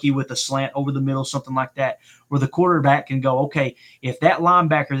quick lookie with a slant over the middle, something like that, where the quarterback can go, okay, if that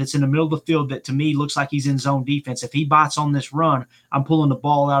linebacker that's in the middle of the field that to me looks like he's in zone defense, if he bites on this run, I'm pulling the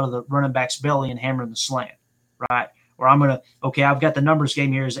ball out of the running back's belly and hammering the slant. Right? Or I'm going to, okay, I've got the numbers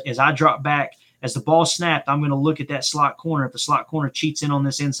game here. As I drop back, as the ball snapped, I'm going to look at that slot corner. If the slot corner cheats in on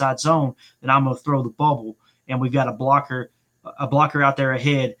this inside zone, then I'm going to throw the bubble. And we've got a blocker out there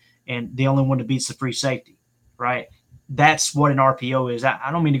ahead, and the only one that beats the free safety, right? That's what an RPO is. I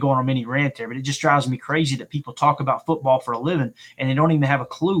don't mean to go on a mini rant there, but it just drives me crazy that people talk about football for a living, and they don't even have a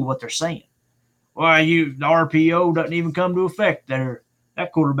clue what they're saying. Well, the RPO doesn't even come to effect there.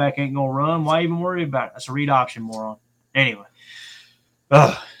 That quarterback ain't going to run. Why even worry about it? That's a read option, moron. Anyway,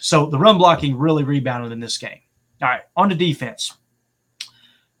 so the run blocking really rebounded in this game. All right, on to defense.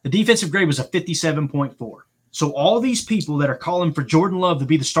 The defensive grade was a 57.4. So all these people that are calling for Jordan Love to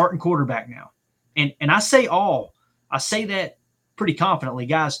be the starting quarterback now, and I say all, I say that pretty confidently,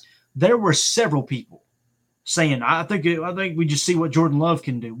 guys. There were several people saying, I think we just see what Jordan Love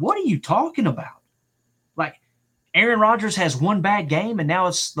can do. What are you talking about? Like, Aaron Rodgers has one bad game, and now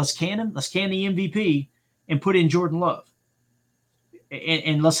let's can him. Let's can the MVP and put in Jordan Love.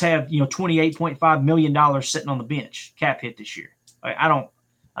 And let's have, $28.5 million sitting on the bench, cap hit this year. I don't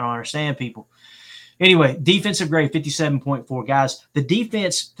understand people. Anyway, defensive grade 57.4. Guys, the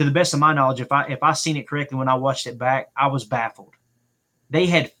defense, to the best of my knowledge, if I seen it correctly when I watched it back, I was baffled. They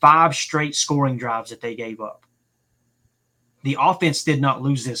had 5 straight scoring drives that they gave up. The offense did not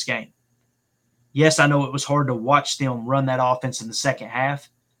lose this game. Yes, I know it was hard to watch them run that offense in the second half.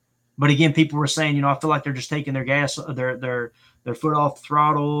 But again, people were saying, I feel like they're just taking their foot off the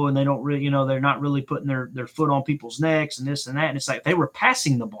throttle, and they don't really, they're not really putting their foot on people's necks and this and that. And it's like they were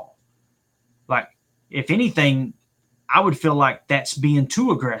passing the ball. Like, if anything, I would feel like that's being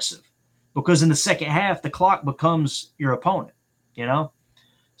too aggressive, because in the second half, the clock becomes your opponent,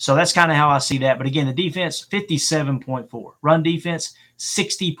 So that's kind of how I see that. But again, the defense, 57.4. Run defense,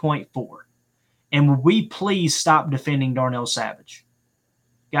 60.4. And would we please stop defending Darnell Savage?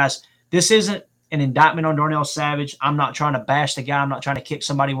 Guys, this isn't an indictment on Darnell Savage. I'm not trying to bash the guy. I'm not trying to kick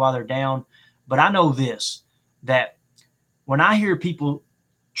somebody while they're down. But I know this, that when I hear people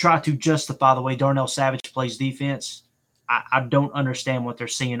try to justify the way Darnell Savage plays defense, I don't understand what they're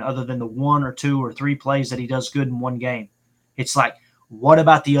seeing other than the 1 or 2 or 3 plays that he does good in one game. It's like, what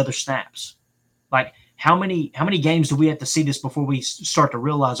about the other snaps? Like, how many games do we have to see this before we start to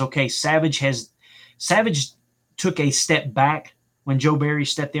realize, okay, Savage took a step back when Joe Barry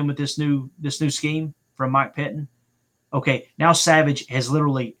stepped in with this new scheme from Mike Pettin. Okay, now Savage has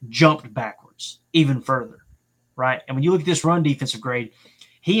literally jumped backwards even further, right? And when you look at this run defensive grade,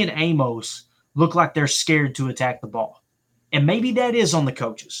 he and Amos look like they're scared to attack the ball. And maybe that is on the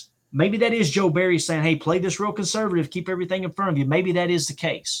coaches. Maybe that is Joe Barry saying, hey, play this real conservative, keep everything in front of you. Maybe that is the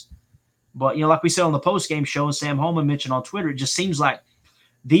case. But, like we said on the postgame show and Sam Holman mentioned on Twitter, it just seems like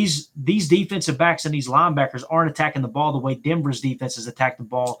these defensive backs and these linebackers aren't attacking the ball the way Denver's defenses attacked the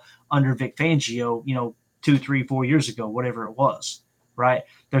ball under Vic Fangio, 2, 3, 4 years ago, whatever it was, right?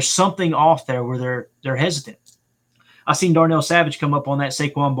 There's something off there where they're hesitant. I seen Darnell Savage come up on that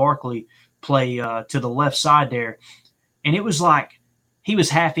Saquon Barkley play to the left side there, and it was like he was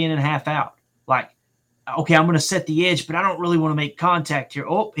half in and half out. Like, okay, I'm going to set the edge, but I don't really want to make contact here.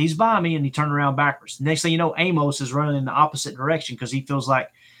 Oh, he's by me, and he turned around backwards. The next thing you know, Amos is running in the opposite direction because he feels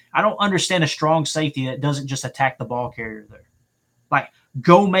like, I don't understand a strong safety that doesn't just attack the ball carrier there. Like,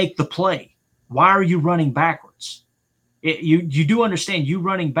 go make the play. Why are you running backwards? You do understand you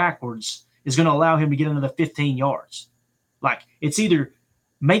running backwards is going to allow him to get another 15 yards. Like, it's either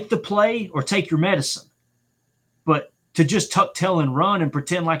make the play or take your medicine. But to just tuck tail and run and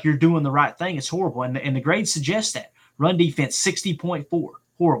pretend like you're doing the right thing is horrible. And the grades suggest that. Run defense, 60.4.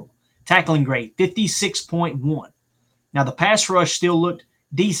 Horrible. Tackling grade, 56.1. Now, the pass rush still looked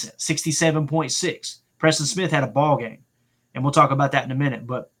decent, 67.6. Preston Smith had a ball game. And we'll talk about that in a minute.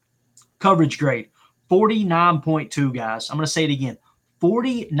 But coverage grade, 49.2, guys. I'm going to say it again,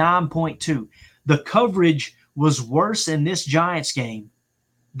 49.2. The coverage was worse in this Giants game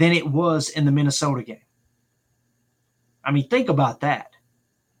than it was in the Minnesota game. I mean, think about that.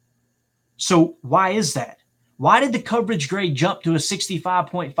 So why is that? Why did the coverage grade jump to a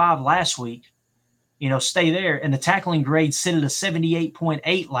 65.5 last week, stay there, and the tackling grade sit at a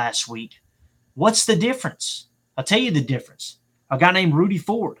 78.8 last week? What's the difference? I'll tell you the difference. A guy named Rudy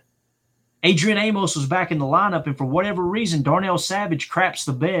Ford. Adrian Amos was back in the lineup, and for whatever reason, Darnell Savage craps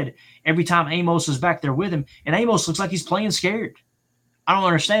the bed every time Amos is back there with him, and Amos looks like he's playing scared. I don't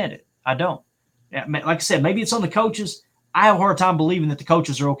understand it. I don't. Like I said, maybe it's on the coaches. I have a hard time believing that the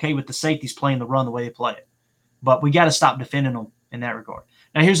coaches are okay with the safeties playing the run the way they play it. But we got to stop defending them in that regard.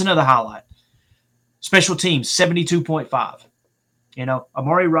 Now, here's another highlight. Special teams, 72.5.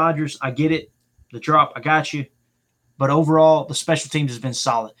 Amari Rodgers, I get it. The drop, I got you. But overall, the special teams has been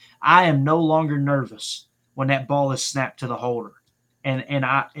solid. I am no longer nervous when that ball is snapped to the holder. And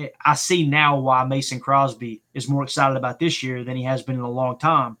I see now why Mason Crosby is more excited about this year than he has been in a long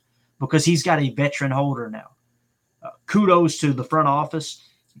time, because he's got a veteran holder now. Kudos to the front office.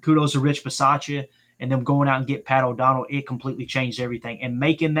 Kudos to Rich Bisaccia and them going out and get Pat O'Donnell. It completely changed everything. And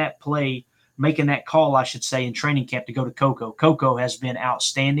making that call, I should say, in training camp to go to Coco. Coco has been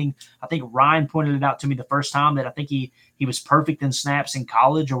outstanding. I think Ryan pointed it out to me the first time that I think he was perfect in snaps in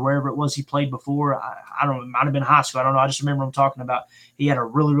college or wherever it was he played before. I don't know. It might have been high school. I don't know. I just remember him talking about he had a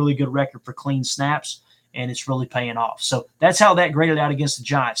really, really good record for clean snaps, and it's really paying off. So that's how that graded out against the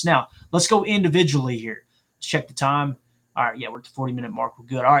Giants. Now, let's go individually here. Let's check the time. All right, yeah, we're at the 40-minute mark. We're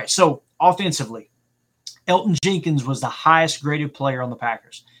good. All right, so offensively, Elgton Jenkins was the highest graded player on the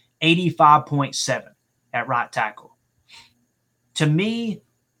Packers, 85.7 at right tackle. To me,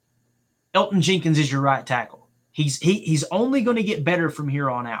 Elgton Jenkins is your right tackle. He's only going to get better from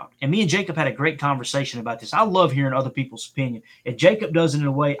here on out. And me and Jacob had a great conversation about this. I love hearing other people's opinion. If Jacob does it in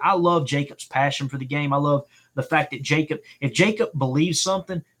a way, I love Jacob's passion for the game. I love the fact that if Jacob believes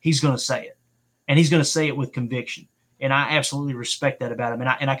something, he's going to say it. And he's going to say it with conviction. And I absolutely respect that about him.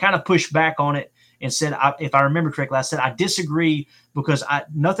 And I kind of pushed back on it and said, if I remember correctly, I said I disagree because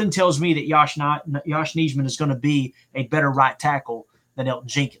nothing tells me that Josh Nijman is going to be a better right tackle than Elgton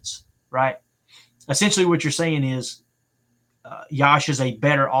Jenkins, right? Essentially what you're saying is Josh is a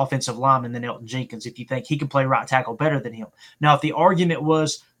better offensive lineman than Elgton Jenkins if you think he can play right tackle better than him. Now, if the argument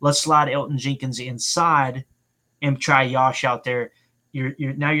was let's slide Elgton Jenkins inside and try Josh out there,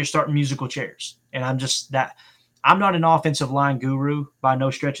 you're starting musical chairs. And I'm not an offensive line guru by no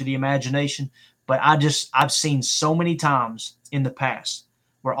stretch of the imagination, but I've seen so many times in the past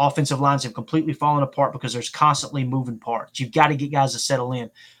where offensive lines have completely fallen apart because there's constantly moving parts. You've got to get guys to settle in.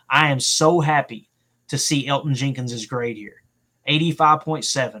 I am so happy to see Elgton Jenkins' grade here.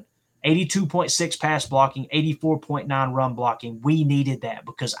 85.7, 82.6 pass blocking, 84.9 run blocking. We needed that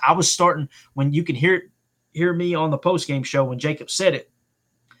because I was starting, when you can hear me on the postgame show when Jacob said it,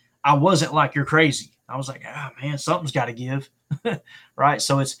 I wasn't like, you're crazy. I was like, man, something's got to give, right?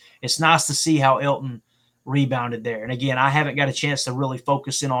 So it's nice to see how Elgton rebounded there. And again, I haven't got a chance to really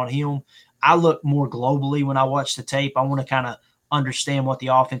focus in on him. I look more globally when I watch the tape. I want to kind of understand what the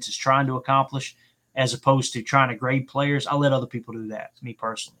offense is trying to accomplish as opposed to trying to grade players. I let other people do that, me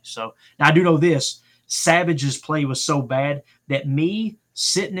personally. So now I do know this. Savage's play was so bad that me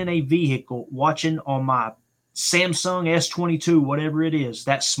sitting in a vehicle watching on my Samsung S22, whatever it is,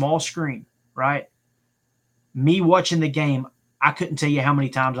 that small screen, right? Me watching the game, I couldn't tell you how many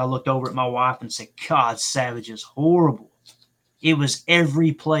times I looked over at my wife and said, God, Savage is horrible. It was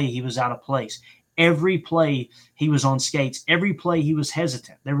every play he was out of place. Every play he was on skates. Every play he was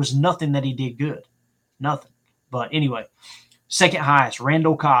hesitant. There was nothing that he did good. Nothing. But anyway, second highest,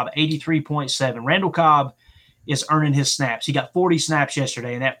 Randall Cobb, 83.7. Randall Cobb is earning his snaps. He got 40 snaps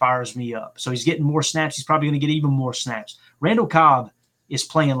yesterday, and that fires me up. So he's getting more snaps. He's probably going to get even more snaps. Randall Cobb is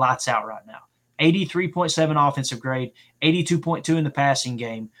playing lights out right now. 83.7 offensive grade, 82.2 in the passing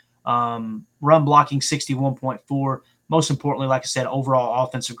game, run blocking 61.4. Most importantly, like I said, overall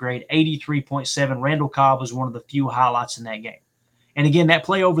offensive grade, 83.7. Randall Cobb was one of the few highlights in that game. And again, that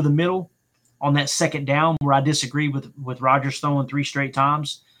play over the middle on that second down where I disagree with Rodgers throwing 3 straight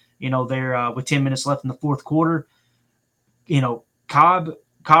times, there with 10 minutes left in the fourth quarter. Cobb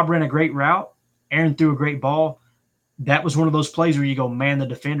ran a great route. Aaron threw a great ball. That was one of those plays where you go, man, the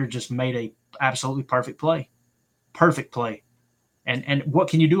defender just made a absolutely perfect play. Perfect play. And what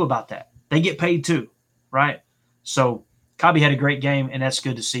can you do about that? They get paid too, right? So Cobby had a great game, and that's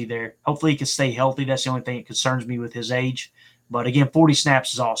good to see there. Hopefully he can stay healthy. That's the only thing that concerns me with his age. But again, 40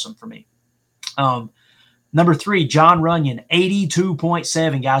 snaps is awesome for me. Number 3, John Runyon,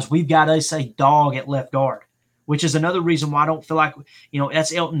 82.7. Guys, we've got us a dog at left guard, which is another reason why I don't feel like,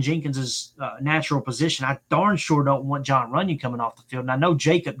 that's Elton Jenkins' natural position. I darn sure don't want John Runyon coming off the field. And I know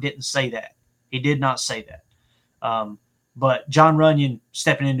Jacob didn't say that. He did not say that. But John Runyon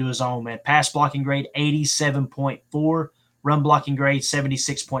stepping into his own, man. Pass blocking grade, 87.4. Run blocking grade,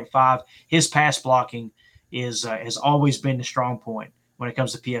 76.5. His pass blocking has always been the strong point when it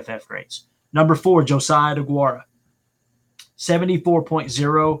comes to PFF grades. Number 4, Josiah DeGuara,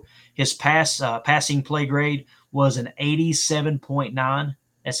 74.0. His passing play grade was an 87.9.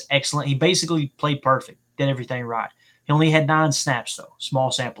 That's excellent. He basically played perfect, did everything right. He only had 9 snaps, though, small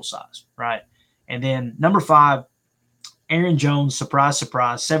sample size, right? And then number 5, Aaron Jones, surprise,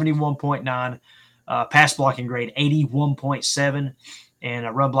 surprise, 71.9. Pass blocking grade, 81.7. And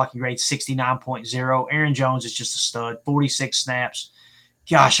a run blocking grade, 69.0. Aaron Jones is just a stud, 46 snaps.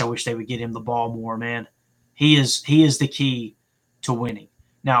 Gosh, I wish they would get him the ball more, man. He is the key to winning.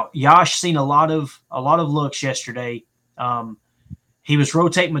 Now, Yash seen a lot of looks yesterday. He was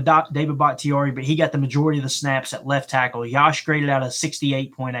rotating with David Bakhtiari, but he got the majority of the snaps at left tackle. Yash graded out a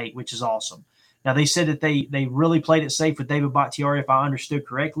 68.8, which is awesome. Now, they said that they really played it safe with David Bakhtiari, if I understood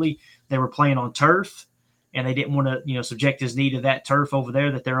correctly. They were playing on turf, and they didn't want to subject his knee to that turf over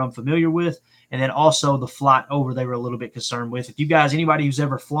there that they're unfamiliar with. And then also the flight over they were a little bit concerned with. If you guys, anybody who's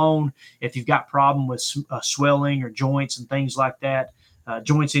ever flown, if you've got problem with swelling or joints and things like that,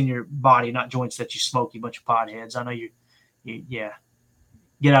 joints in your body, not joints that you smoke, you bunch of potheads. I know you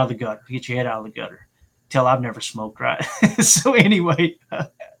get out of the gutter, get your head out of the gutter. Tell I've never smoked, right? So anyway,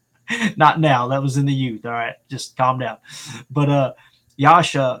 not now. That was in the youth. All right, just calm down. But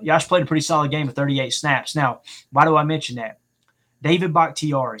Yash played a pretty solid game with 38 snaps. Now, why do I mention that? David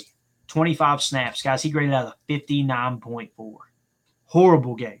Bakhtiari, 25 snaps. Guys, he graded out a 59.4.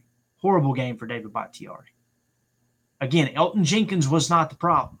 Horrible game for David Bakhtiari. Again, Elton Jenkins was not the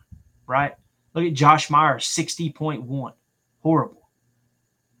problem, right? Look at Josh Myers, 60.1. Horrible.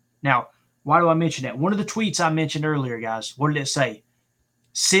 Now, why do I mention that? One of the tweets I mentioned earlier, guys, what did it say?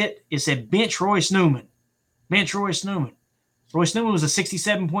 It said bench Royce Newman. Bench Royce Newman. Royce Newman was a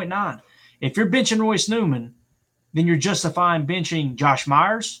 67.9. If you're benching Royce Newman, then you're justifying benching Josh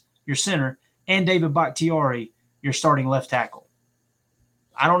Myers, your center, and David Bakhtiari, your starting left tackle.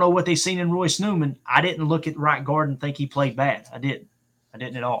 I don't know what they've seen in Royce Newman. I didn't look at right guard and think he played bad. I didn't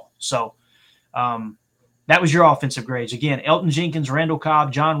at all. So that was your offensive grades. Again, Elton Jenkins, Randall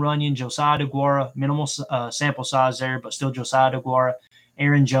Cobb, John Runyon, Josiah DeGuara, minimal sample size there, but still Josiah DeGuara,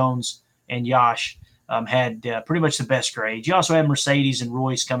 Aaron Jones, and Yash had pretty much the best grades. You also had Mercedes and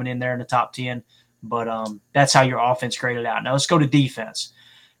Royce coming in there in the top 10, but that's how your offense graded out. Now let's go to defense.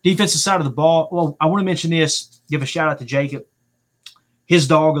 Defensive side of the ball. Well, I want to mention this, give a shout out to Jacob. His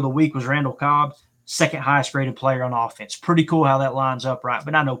dog of the week was Randall Cobb, second highest graded player on offense. Pretty cool how that lines up, right?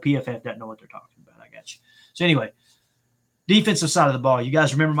 But I know PFF doesn't know what they're talking about. I got you. So anyway, defensive side of the ball. You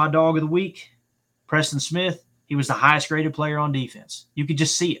guys remember my dog of the week, Preston Smith? He was the highest graded player on defense. You could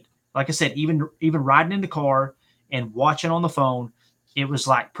just see it. Like I said, even riding in the car and watching on the phone, it was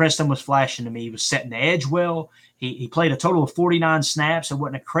like Preston was flashing to me. He was setting the edge well. He played a total of 49 snaps. It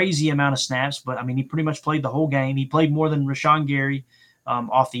wasn't a crazy amount of snaps, but, I mean, he pretty much played the whole game. He played more than Rashawn Gary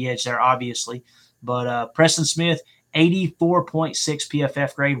off the edge there, obviously. But Preston Smith, 84.6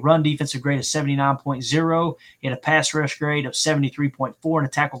 PFF grade, run defensive grade of 79.0, he had a pass rush grade of 73.4, and a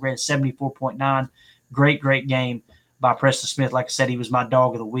tackle grade of 74.9. Great game by Preston Smith. Like I said, he was my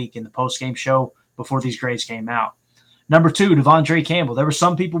dog of the week in the post-game show before these grades came out. Number 2, Devondre Campbell. There were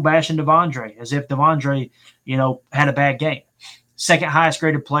some people bashing Devondre as if Devondre, had a bad game. Second highest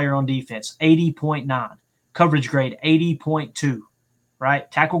graded player on defense, 80.9. Coverage grade, 80.2.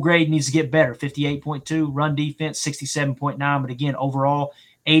 Right? Tackle grade needs to get better, 58.2. Run defense, 67.9. But again, overall,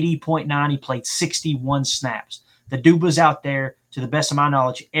 80.9. He played 61 snaps. The dude was out there, to the best of my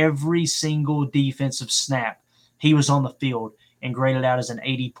knowledge, every single defensive snap he was on the field and graded out as an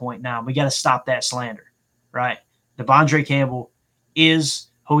 80.9. We got to stop that slander, right? Devondre Campbell is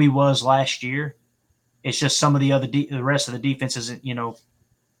who he was last year. It's just some of the rest of the defense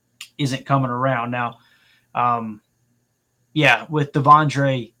isn't coming around now. With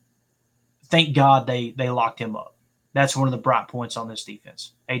Devondre, thank God they locked him up. That's one of the bright points on this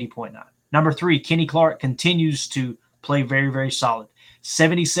defense, 80.9. Number 3, Kenny Clark continues to play very, very solid.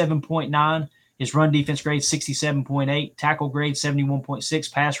 77.9. His run defense grade, 67.8. Tackle grade,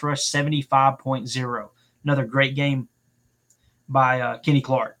 71.6. Pass rush, 75.0. Another great game by Kenny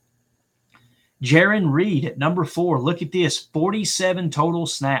Clark. Jarran Reed at number 4. Look at this, 47 total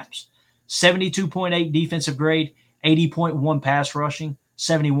snaps. 72.8 defensive grade, 80.1 pass rushing,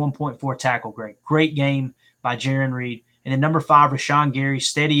 71.4 tackle grade. Great game by Jarran Reed. And then number 5, Rashawn Gary,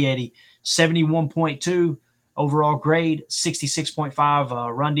 steady Eddie, 71.2 overall grade,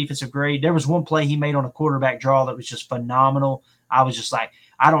 66.5 run defensive grade. There was one play he made on a quarterback draw that was just phenomenal. I was just like,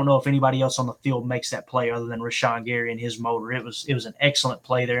 I don't know if anybody else on the field makes that play other than Rashawn Gary and his motor. It was an excellent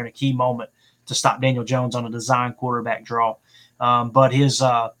play there in a key moment to stop Daniel Jones on a design quarterback draw. But his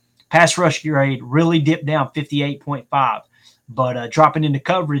pass rush grade really dipped down, 58.5. But dropping into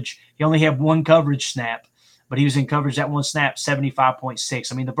coverage, he only had one coverage snap, but he was in coverage that one snap,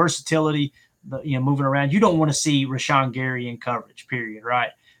 75.6. I mean, the versatility, moving around, you don't want to see Rashawn Gary in coverage, period, right?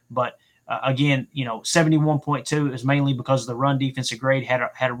 But again, 71.2 is mainly because of the run defensive grade. Had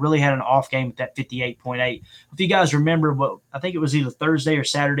an off game with that 58.8. If you guys remember, I think it was either Thursday or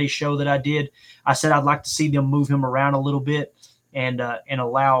Saturday show that I did, I said I'd like to see them move him around a little bit and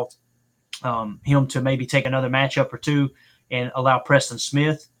allow him to maybe take another matchup or two and allow Preston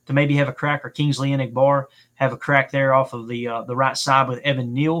Smith to maybe have a crack, or Kingsley Enagbare have a crack there off of the right side with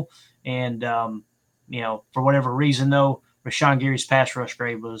Evan Neal. And for whatever reason though, Rashawn Gary's pass rush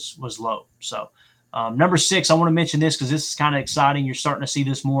grade was low. So number 6, I want to mention this because this is kind of exciting. You're starting to see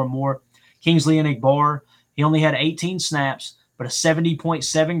this more and more. Kingsley Enagbare, he only had 18 snaps, but a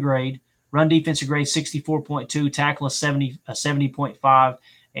 70.7 grade. Run defensive grade 64.2, tackle a 70.5,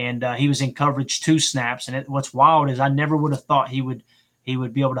 and he was in coverage 2 snaps. And what's wild is I never would have thought he would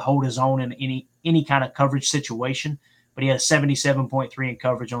be able to hold his own in any kind of coverage situation. But he had a 77.3 in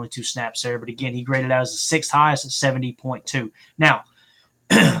coverage, only 2 snaps there. But again, he graded out as the 6th highest at 70.2. Now,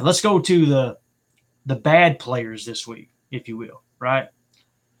 let's go to the bad players this week, if you will, right?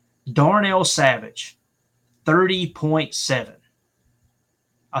 Darnell Savage, 30.7.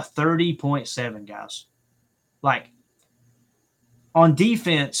 A 30.7, guys. Like, on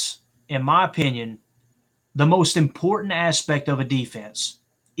defense, in my opinion, the most important aspect of a defense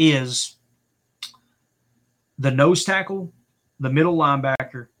is the nose tackle, the middle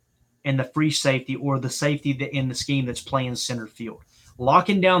linebacker, and the free safety, or the safety in the scheme that's playing center field.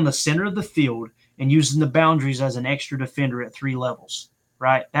 Locking down the center of the field and using the boundaries as an extra defender at 3 levels,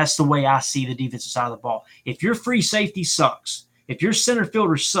 right? That's the way I see the defensive side of the ball. If your free safety sucks, if your center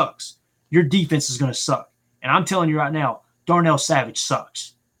fielder sucks, your defense is going to suck. And I'm telling you right now, Darnell Savage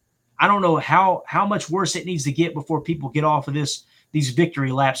sucks. I don't know how much worse it needs to get before people get off of these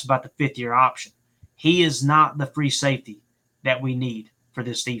victory laps about the 5th-year option. He is not the free safety that we need for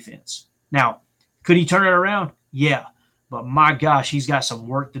this defense. Now, could he turn it around? Yeah. But my gosh, he's got some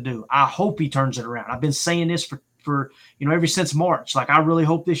work to do. I hope he turns it around. I've been saying this for ever since March. Like, I really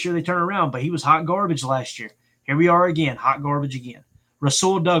hope this year they turn around, but he was hot garbage last year. Here we are again, hot garbage again.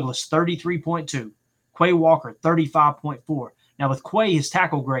 Rasul Douglas, 33.2. Quay Walker, 35.4. Now, with Quay, his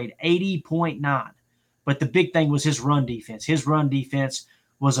tackle grade, 80.9. But the big thing was his run defense. His run defense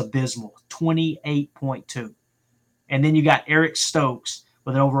was abysmal, 28.2. And then you got Eric Stokes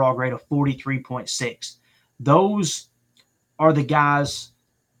with an overall grade of 43.6. Those are the guys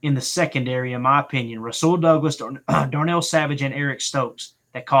in the secondary, in my opinion, Rasul Douglas, Darnell Savage, and Eric Stokes,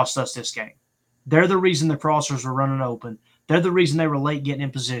 that cost us this game. They're the reason the crossers were running open. They're the reason they were late getting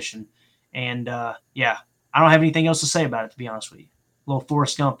in position. And, I don't have anything else to say about it, to be honest with you. A little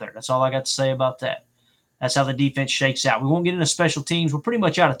Forrest Gump there. That's all I got to say about that. That's how the defense shakes out. We won't get into special teams. We're pretty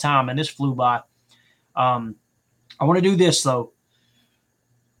much out of time, and this flew by. I want to do this, though.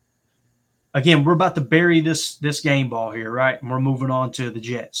 Again, we're about to bury this game ball here, right? And we're moving on to the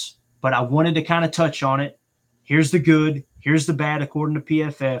Jets. But I wanted to kind of touch on it. Here's the good. Here's the bad, according to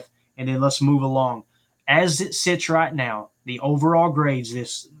PFF. And then let's move along. As it sits right now, the overall grades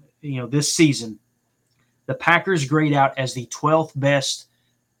this season, the Packers grade out as the 12th best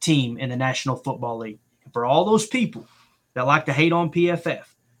team in the National Football League. And for all those people that like to hate on PFF,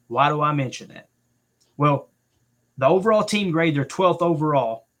 why do I mention that? Well, the overall team grade, they're 12th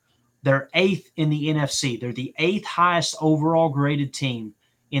overall. They're 8th in the NFC. They're the 8th highest overall graded team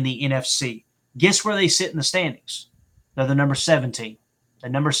in the NFC. Guess where they sit in the standings? They're the number 17, the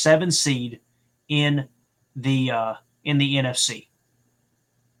number 7 seed in the NFC.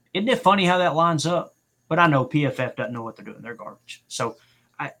 Isn't it funny how that lines up? But I know PFF doesn't know what they're doing. They're garbage. So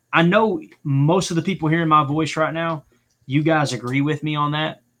I know most of the people hearing my voice right now, you guys agree with me on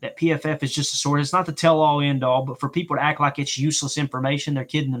that PFF is just a sort. It's not the tell-all, end-all, but for people to act like it's useless information, they're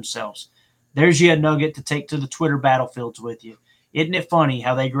kidding themselves. There's you a nugget to take to the Twitter battlefields with you. Isn't it funny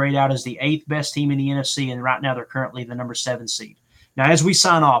how they grade out as the 8th best team in the NFC, and right now they're currently the number 7 seed? Now, as we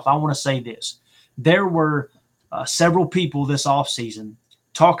sign off, I want to say this. There were several people this offseason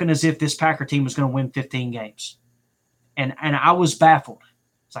talking as if this Packer team was going to win 15 games. And I was baffled.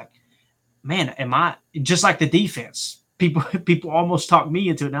 It's like, man, am I – just like the defense. People almost talked me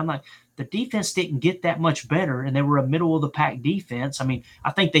into it. And I'm like, the defense didn't get that much better, and they were a middle-of-the-pack defense. I mean, I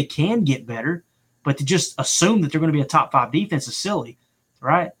think they can get better, but to just assume that they're going to be a top-5 defense is silly,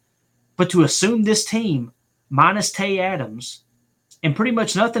 right? But to assume this team, minus Tay Adams, and pretty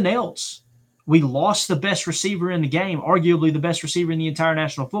much nothing else, we lost the best receiver in the game, arguably the best receiver in the entire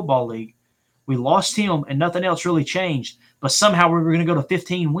National Football League. We lost him, and nothing else really changed. But somehow we were going to go to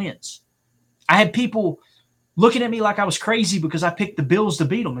 15 wins. I had people looking at me like I was crazy because I picked the Bills to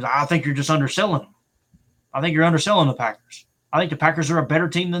beat them. I think you're just underselling them. I think you're underselling the Packers. I think the Packers are a better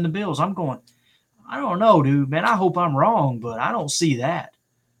team than the Bills. I'm going, I don't know, dude. Man, I hope I'm wrong, but I don't see that,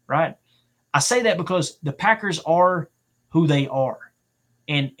 right? I say that because the Packers are who they are.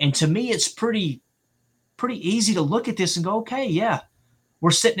 And to me, it's pretty easy to look at this and go, okay, yeah, we're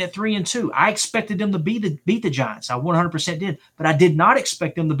sitting at 3-2. I expected them to beat the Giants. I 100% did. But I did not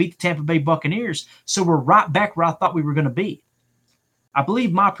expect them to beat the Tampa Bay Buccaneers. So we're right back where I thought we were going to be. I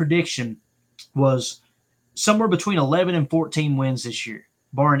believe my prediction was somewhere between 11 and 14 wins this year,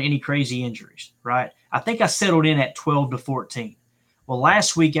 barring any crazy injuries, right? I think I settled in at 12 to 14. Well,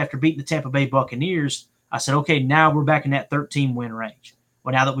 last week after beating the Tampa Bay Buccaneers, I said, okay, now we're back in that 13-win range.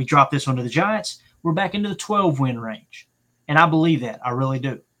 Well, now that we dropped this one to the Giants, we're back into the 12-win range. And I believe that. I really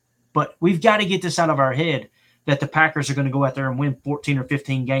do. But we've got to get this out of our head that the Packers are going to go out there and win 14 or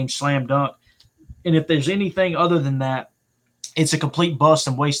 15 games slam dunk. And if there's anything other than that, it's a complete bust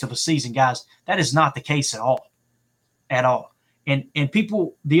and waste of a season, guys. That is not the case at all. At all. And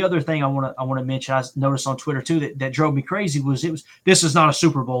people, the other thing I want to mention, I noticed on Twitter too that drove me crazy was this is not a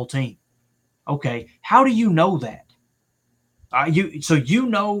Super Bowl team. Okay, how do you know that? So you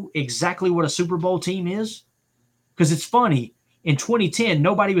know exactly what a Super Bowl team is? Because it's funny, in 2010,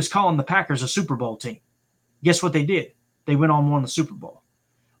 nobody was calling the Packers a Super Bowl team. Guess what they did? They went on and won the Super Bowl.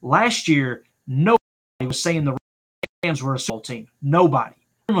 Last year, nobody was saying the Rams were a Super Bowl team. Nobody.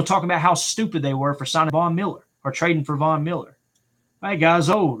 Everyone was talking about how stupid they were for signing Von Miller or trading for Von Miller. Hey, guy's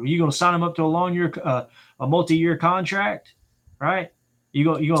old. Are you going to sign him up to a multi-year contract? Right? You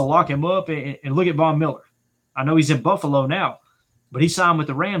going to lock him up and look at Von Miller. I know he's in Buffalo now, but he signed with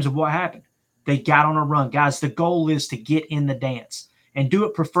the Rams, and what happened? They got on a run. Guys, the goal is to get in the dance and do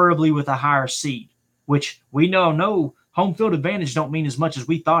it preferably with a higher seed, which we know home field advantage don't mean as much as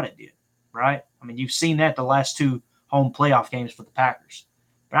we thought it did, right? I mean, you've seen that the last 2 home playoff games for the Packers.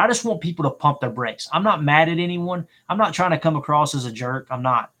 But I just want people to pump their brakes. I'm not mad at anyone. I'm not trying to come across as a jerk. I'm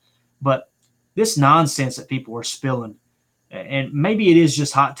not. But this nonsense that people are spilling, and maybe it is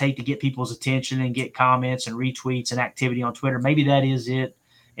just hot take to get people's attention and get comments and retweets and activity on Twitter. Maybe that is it,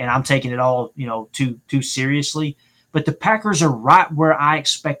 and I'm taking it all, too seriously. But the Packers are right where I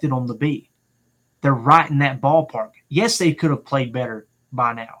expected them to be. They're right in that ballpark. Yes, they could have played better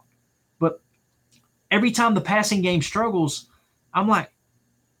by now. But every time the passing game struggles, I'm like,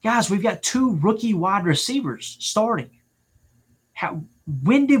 guys, we've got 2 rookie wide receivers starting.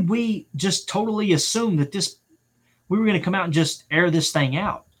 When did we just totally assume that we were going to come out and just air this thing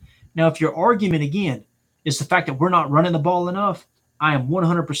out? Now, if your argument, again, is the fact that we're not running the ball enough, I am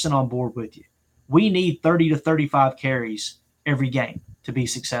 100% on board with you. We need 30 to 35 carries every game to be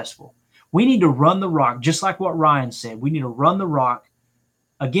successful. We need to run the rock, just like what Ryan said. We need to run the rock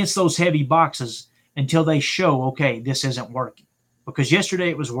against those heavy boxes until they show, okay, this isn't working. Because yesterday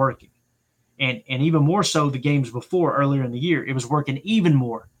it was working. And even more so the games before, earlier in the year, it was working even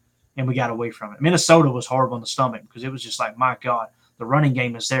more, and we got away from it. Minnesota was horrible on the stomach because it was just like, my God, the running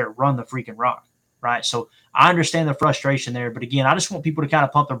game is there. Run the freaking rock, right? So I understand the frustration there. But, again, I just want people to kind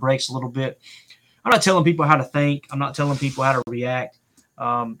of pump their brakes a little bit. I'm not telling people how to think. I'm not telling people how to react.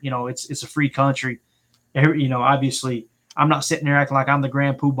 It's a free country. Obviously, I'm not sitting there acting like I'm the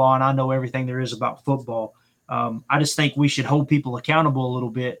grand poobah and I know everything there is about football. I just think we should hold people accountable a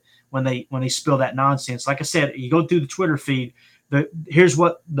little bit when they spill that nonsense. Like I said, you go through the Twitter feed. Here's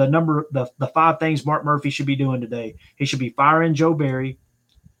what the 5 things Mark Murphy should be doing today. He should be firing Joe Barry,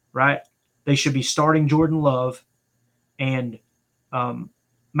 right? They should be starting Jordan Love, and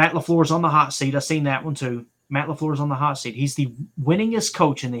Matt LaFleur's on the hot seat. I've seen that one too. Matt LaFleur's on the hot seat. He's the winningest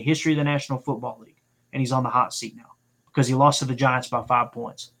coach in the history of the National Football League, and he's on the hot seat now because he lost to the Giants by 5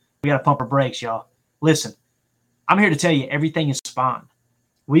 points. We got to pump our brakes, y'all. Listen, I'm here to tell you everything is fine.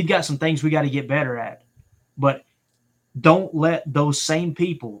 We've got some things we got to get better at, but don't let those same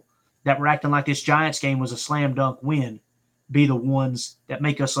people that were acting like this Giants game was a slam dunk win be the ones that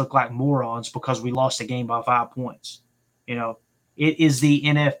make us look like morons because we lost a game by 5 points. It is the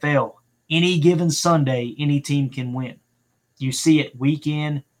NFL. Any given Sunday, any team can win. You see it week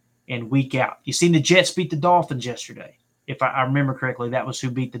in and week out. You seen the Jets beat the Dolphins yesterday. If I remember correctly, that was who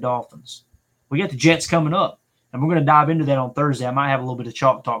beat the Dolphins. We got the Jets coming up. And we're going to dive into that on Thursday. I might have a little bit of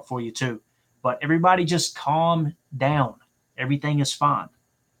chalk talk for you too. But everybody just calm down. Everything is fine.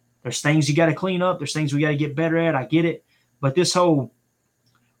 There's things you got to clean up. There's things we got to get better at. I get it. But this whole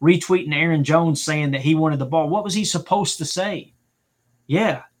retweeting Aaron Jones saying that he wanted the ball, what was he supposed to say?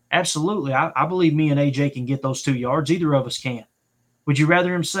 Yeah, absolutely. I believe me and AJ can get those 2 yards. Either of us can. Would you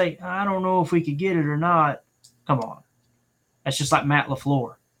rather him say, I don't know if we could get it or not? Come on. That's just like Matt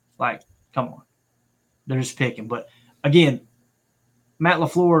LaFleur. Like, come on. They're just picking. But, again, Matt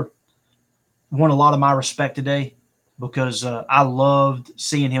LaFleur won a lot of my respect today because I loved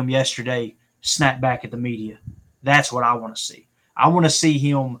seeing him yesterday snap back at the media. That's what I want to see. I want to see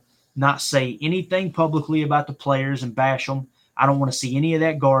him not say anything publicly about the players and bash them. I don't want to see any of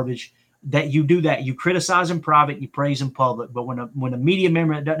that garbage. That you do that. You criticize in private, you praise in public. But when a media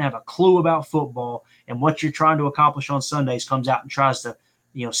member that doesn't have a clue about football and what you're trying to accomplish on Sundays comes out and tries to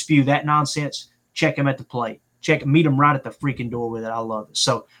spew that nonsense, check him at the plate. Meet him right at the freaking door with it. I love it.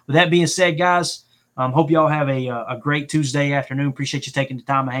 So with that being said, guys, hope y'all have a great Tuesday afternoon. Appreciate you taking the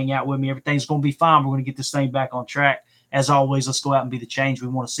time to hang out with me. Everything's going to be fine. We're going to get this thing back on track. As always, let's go out and be the change we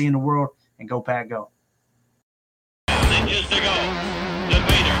want to see in the world, and go Pack Go.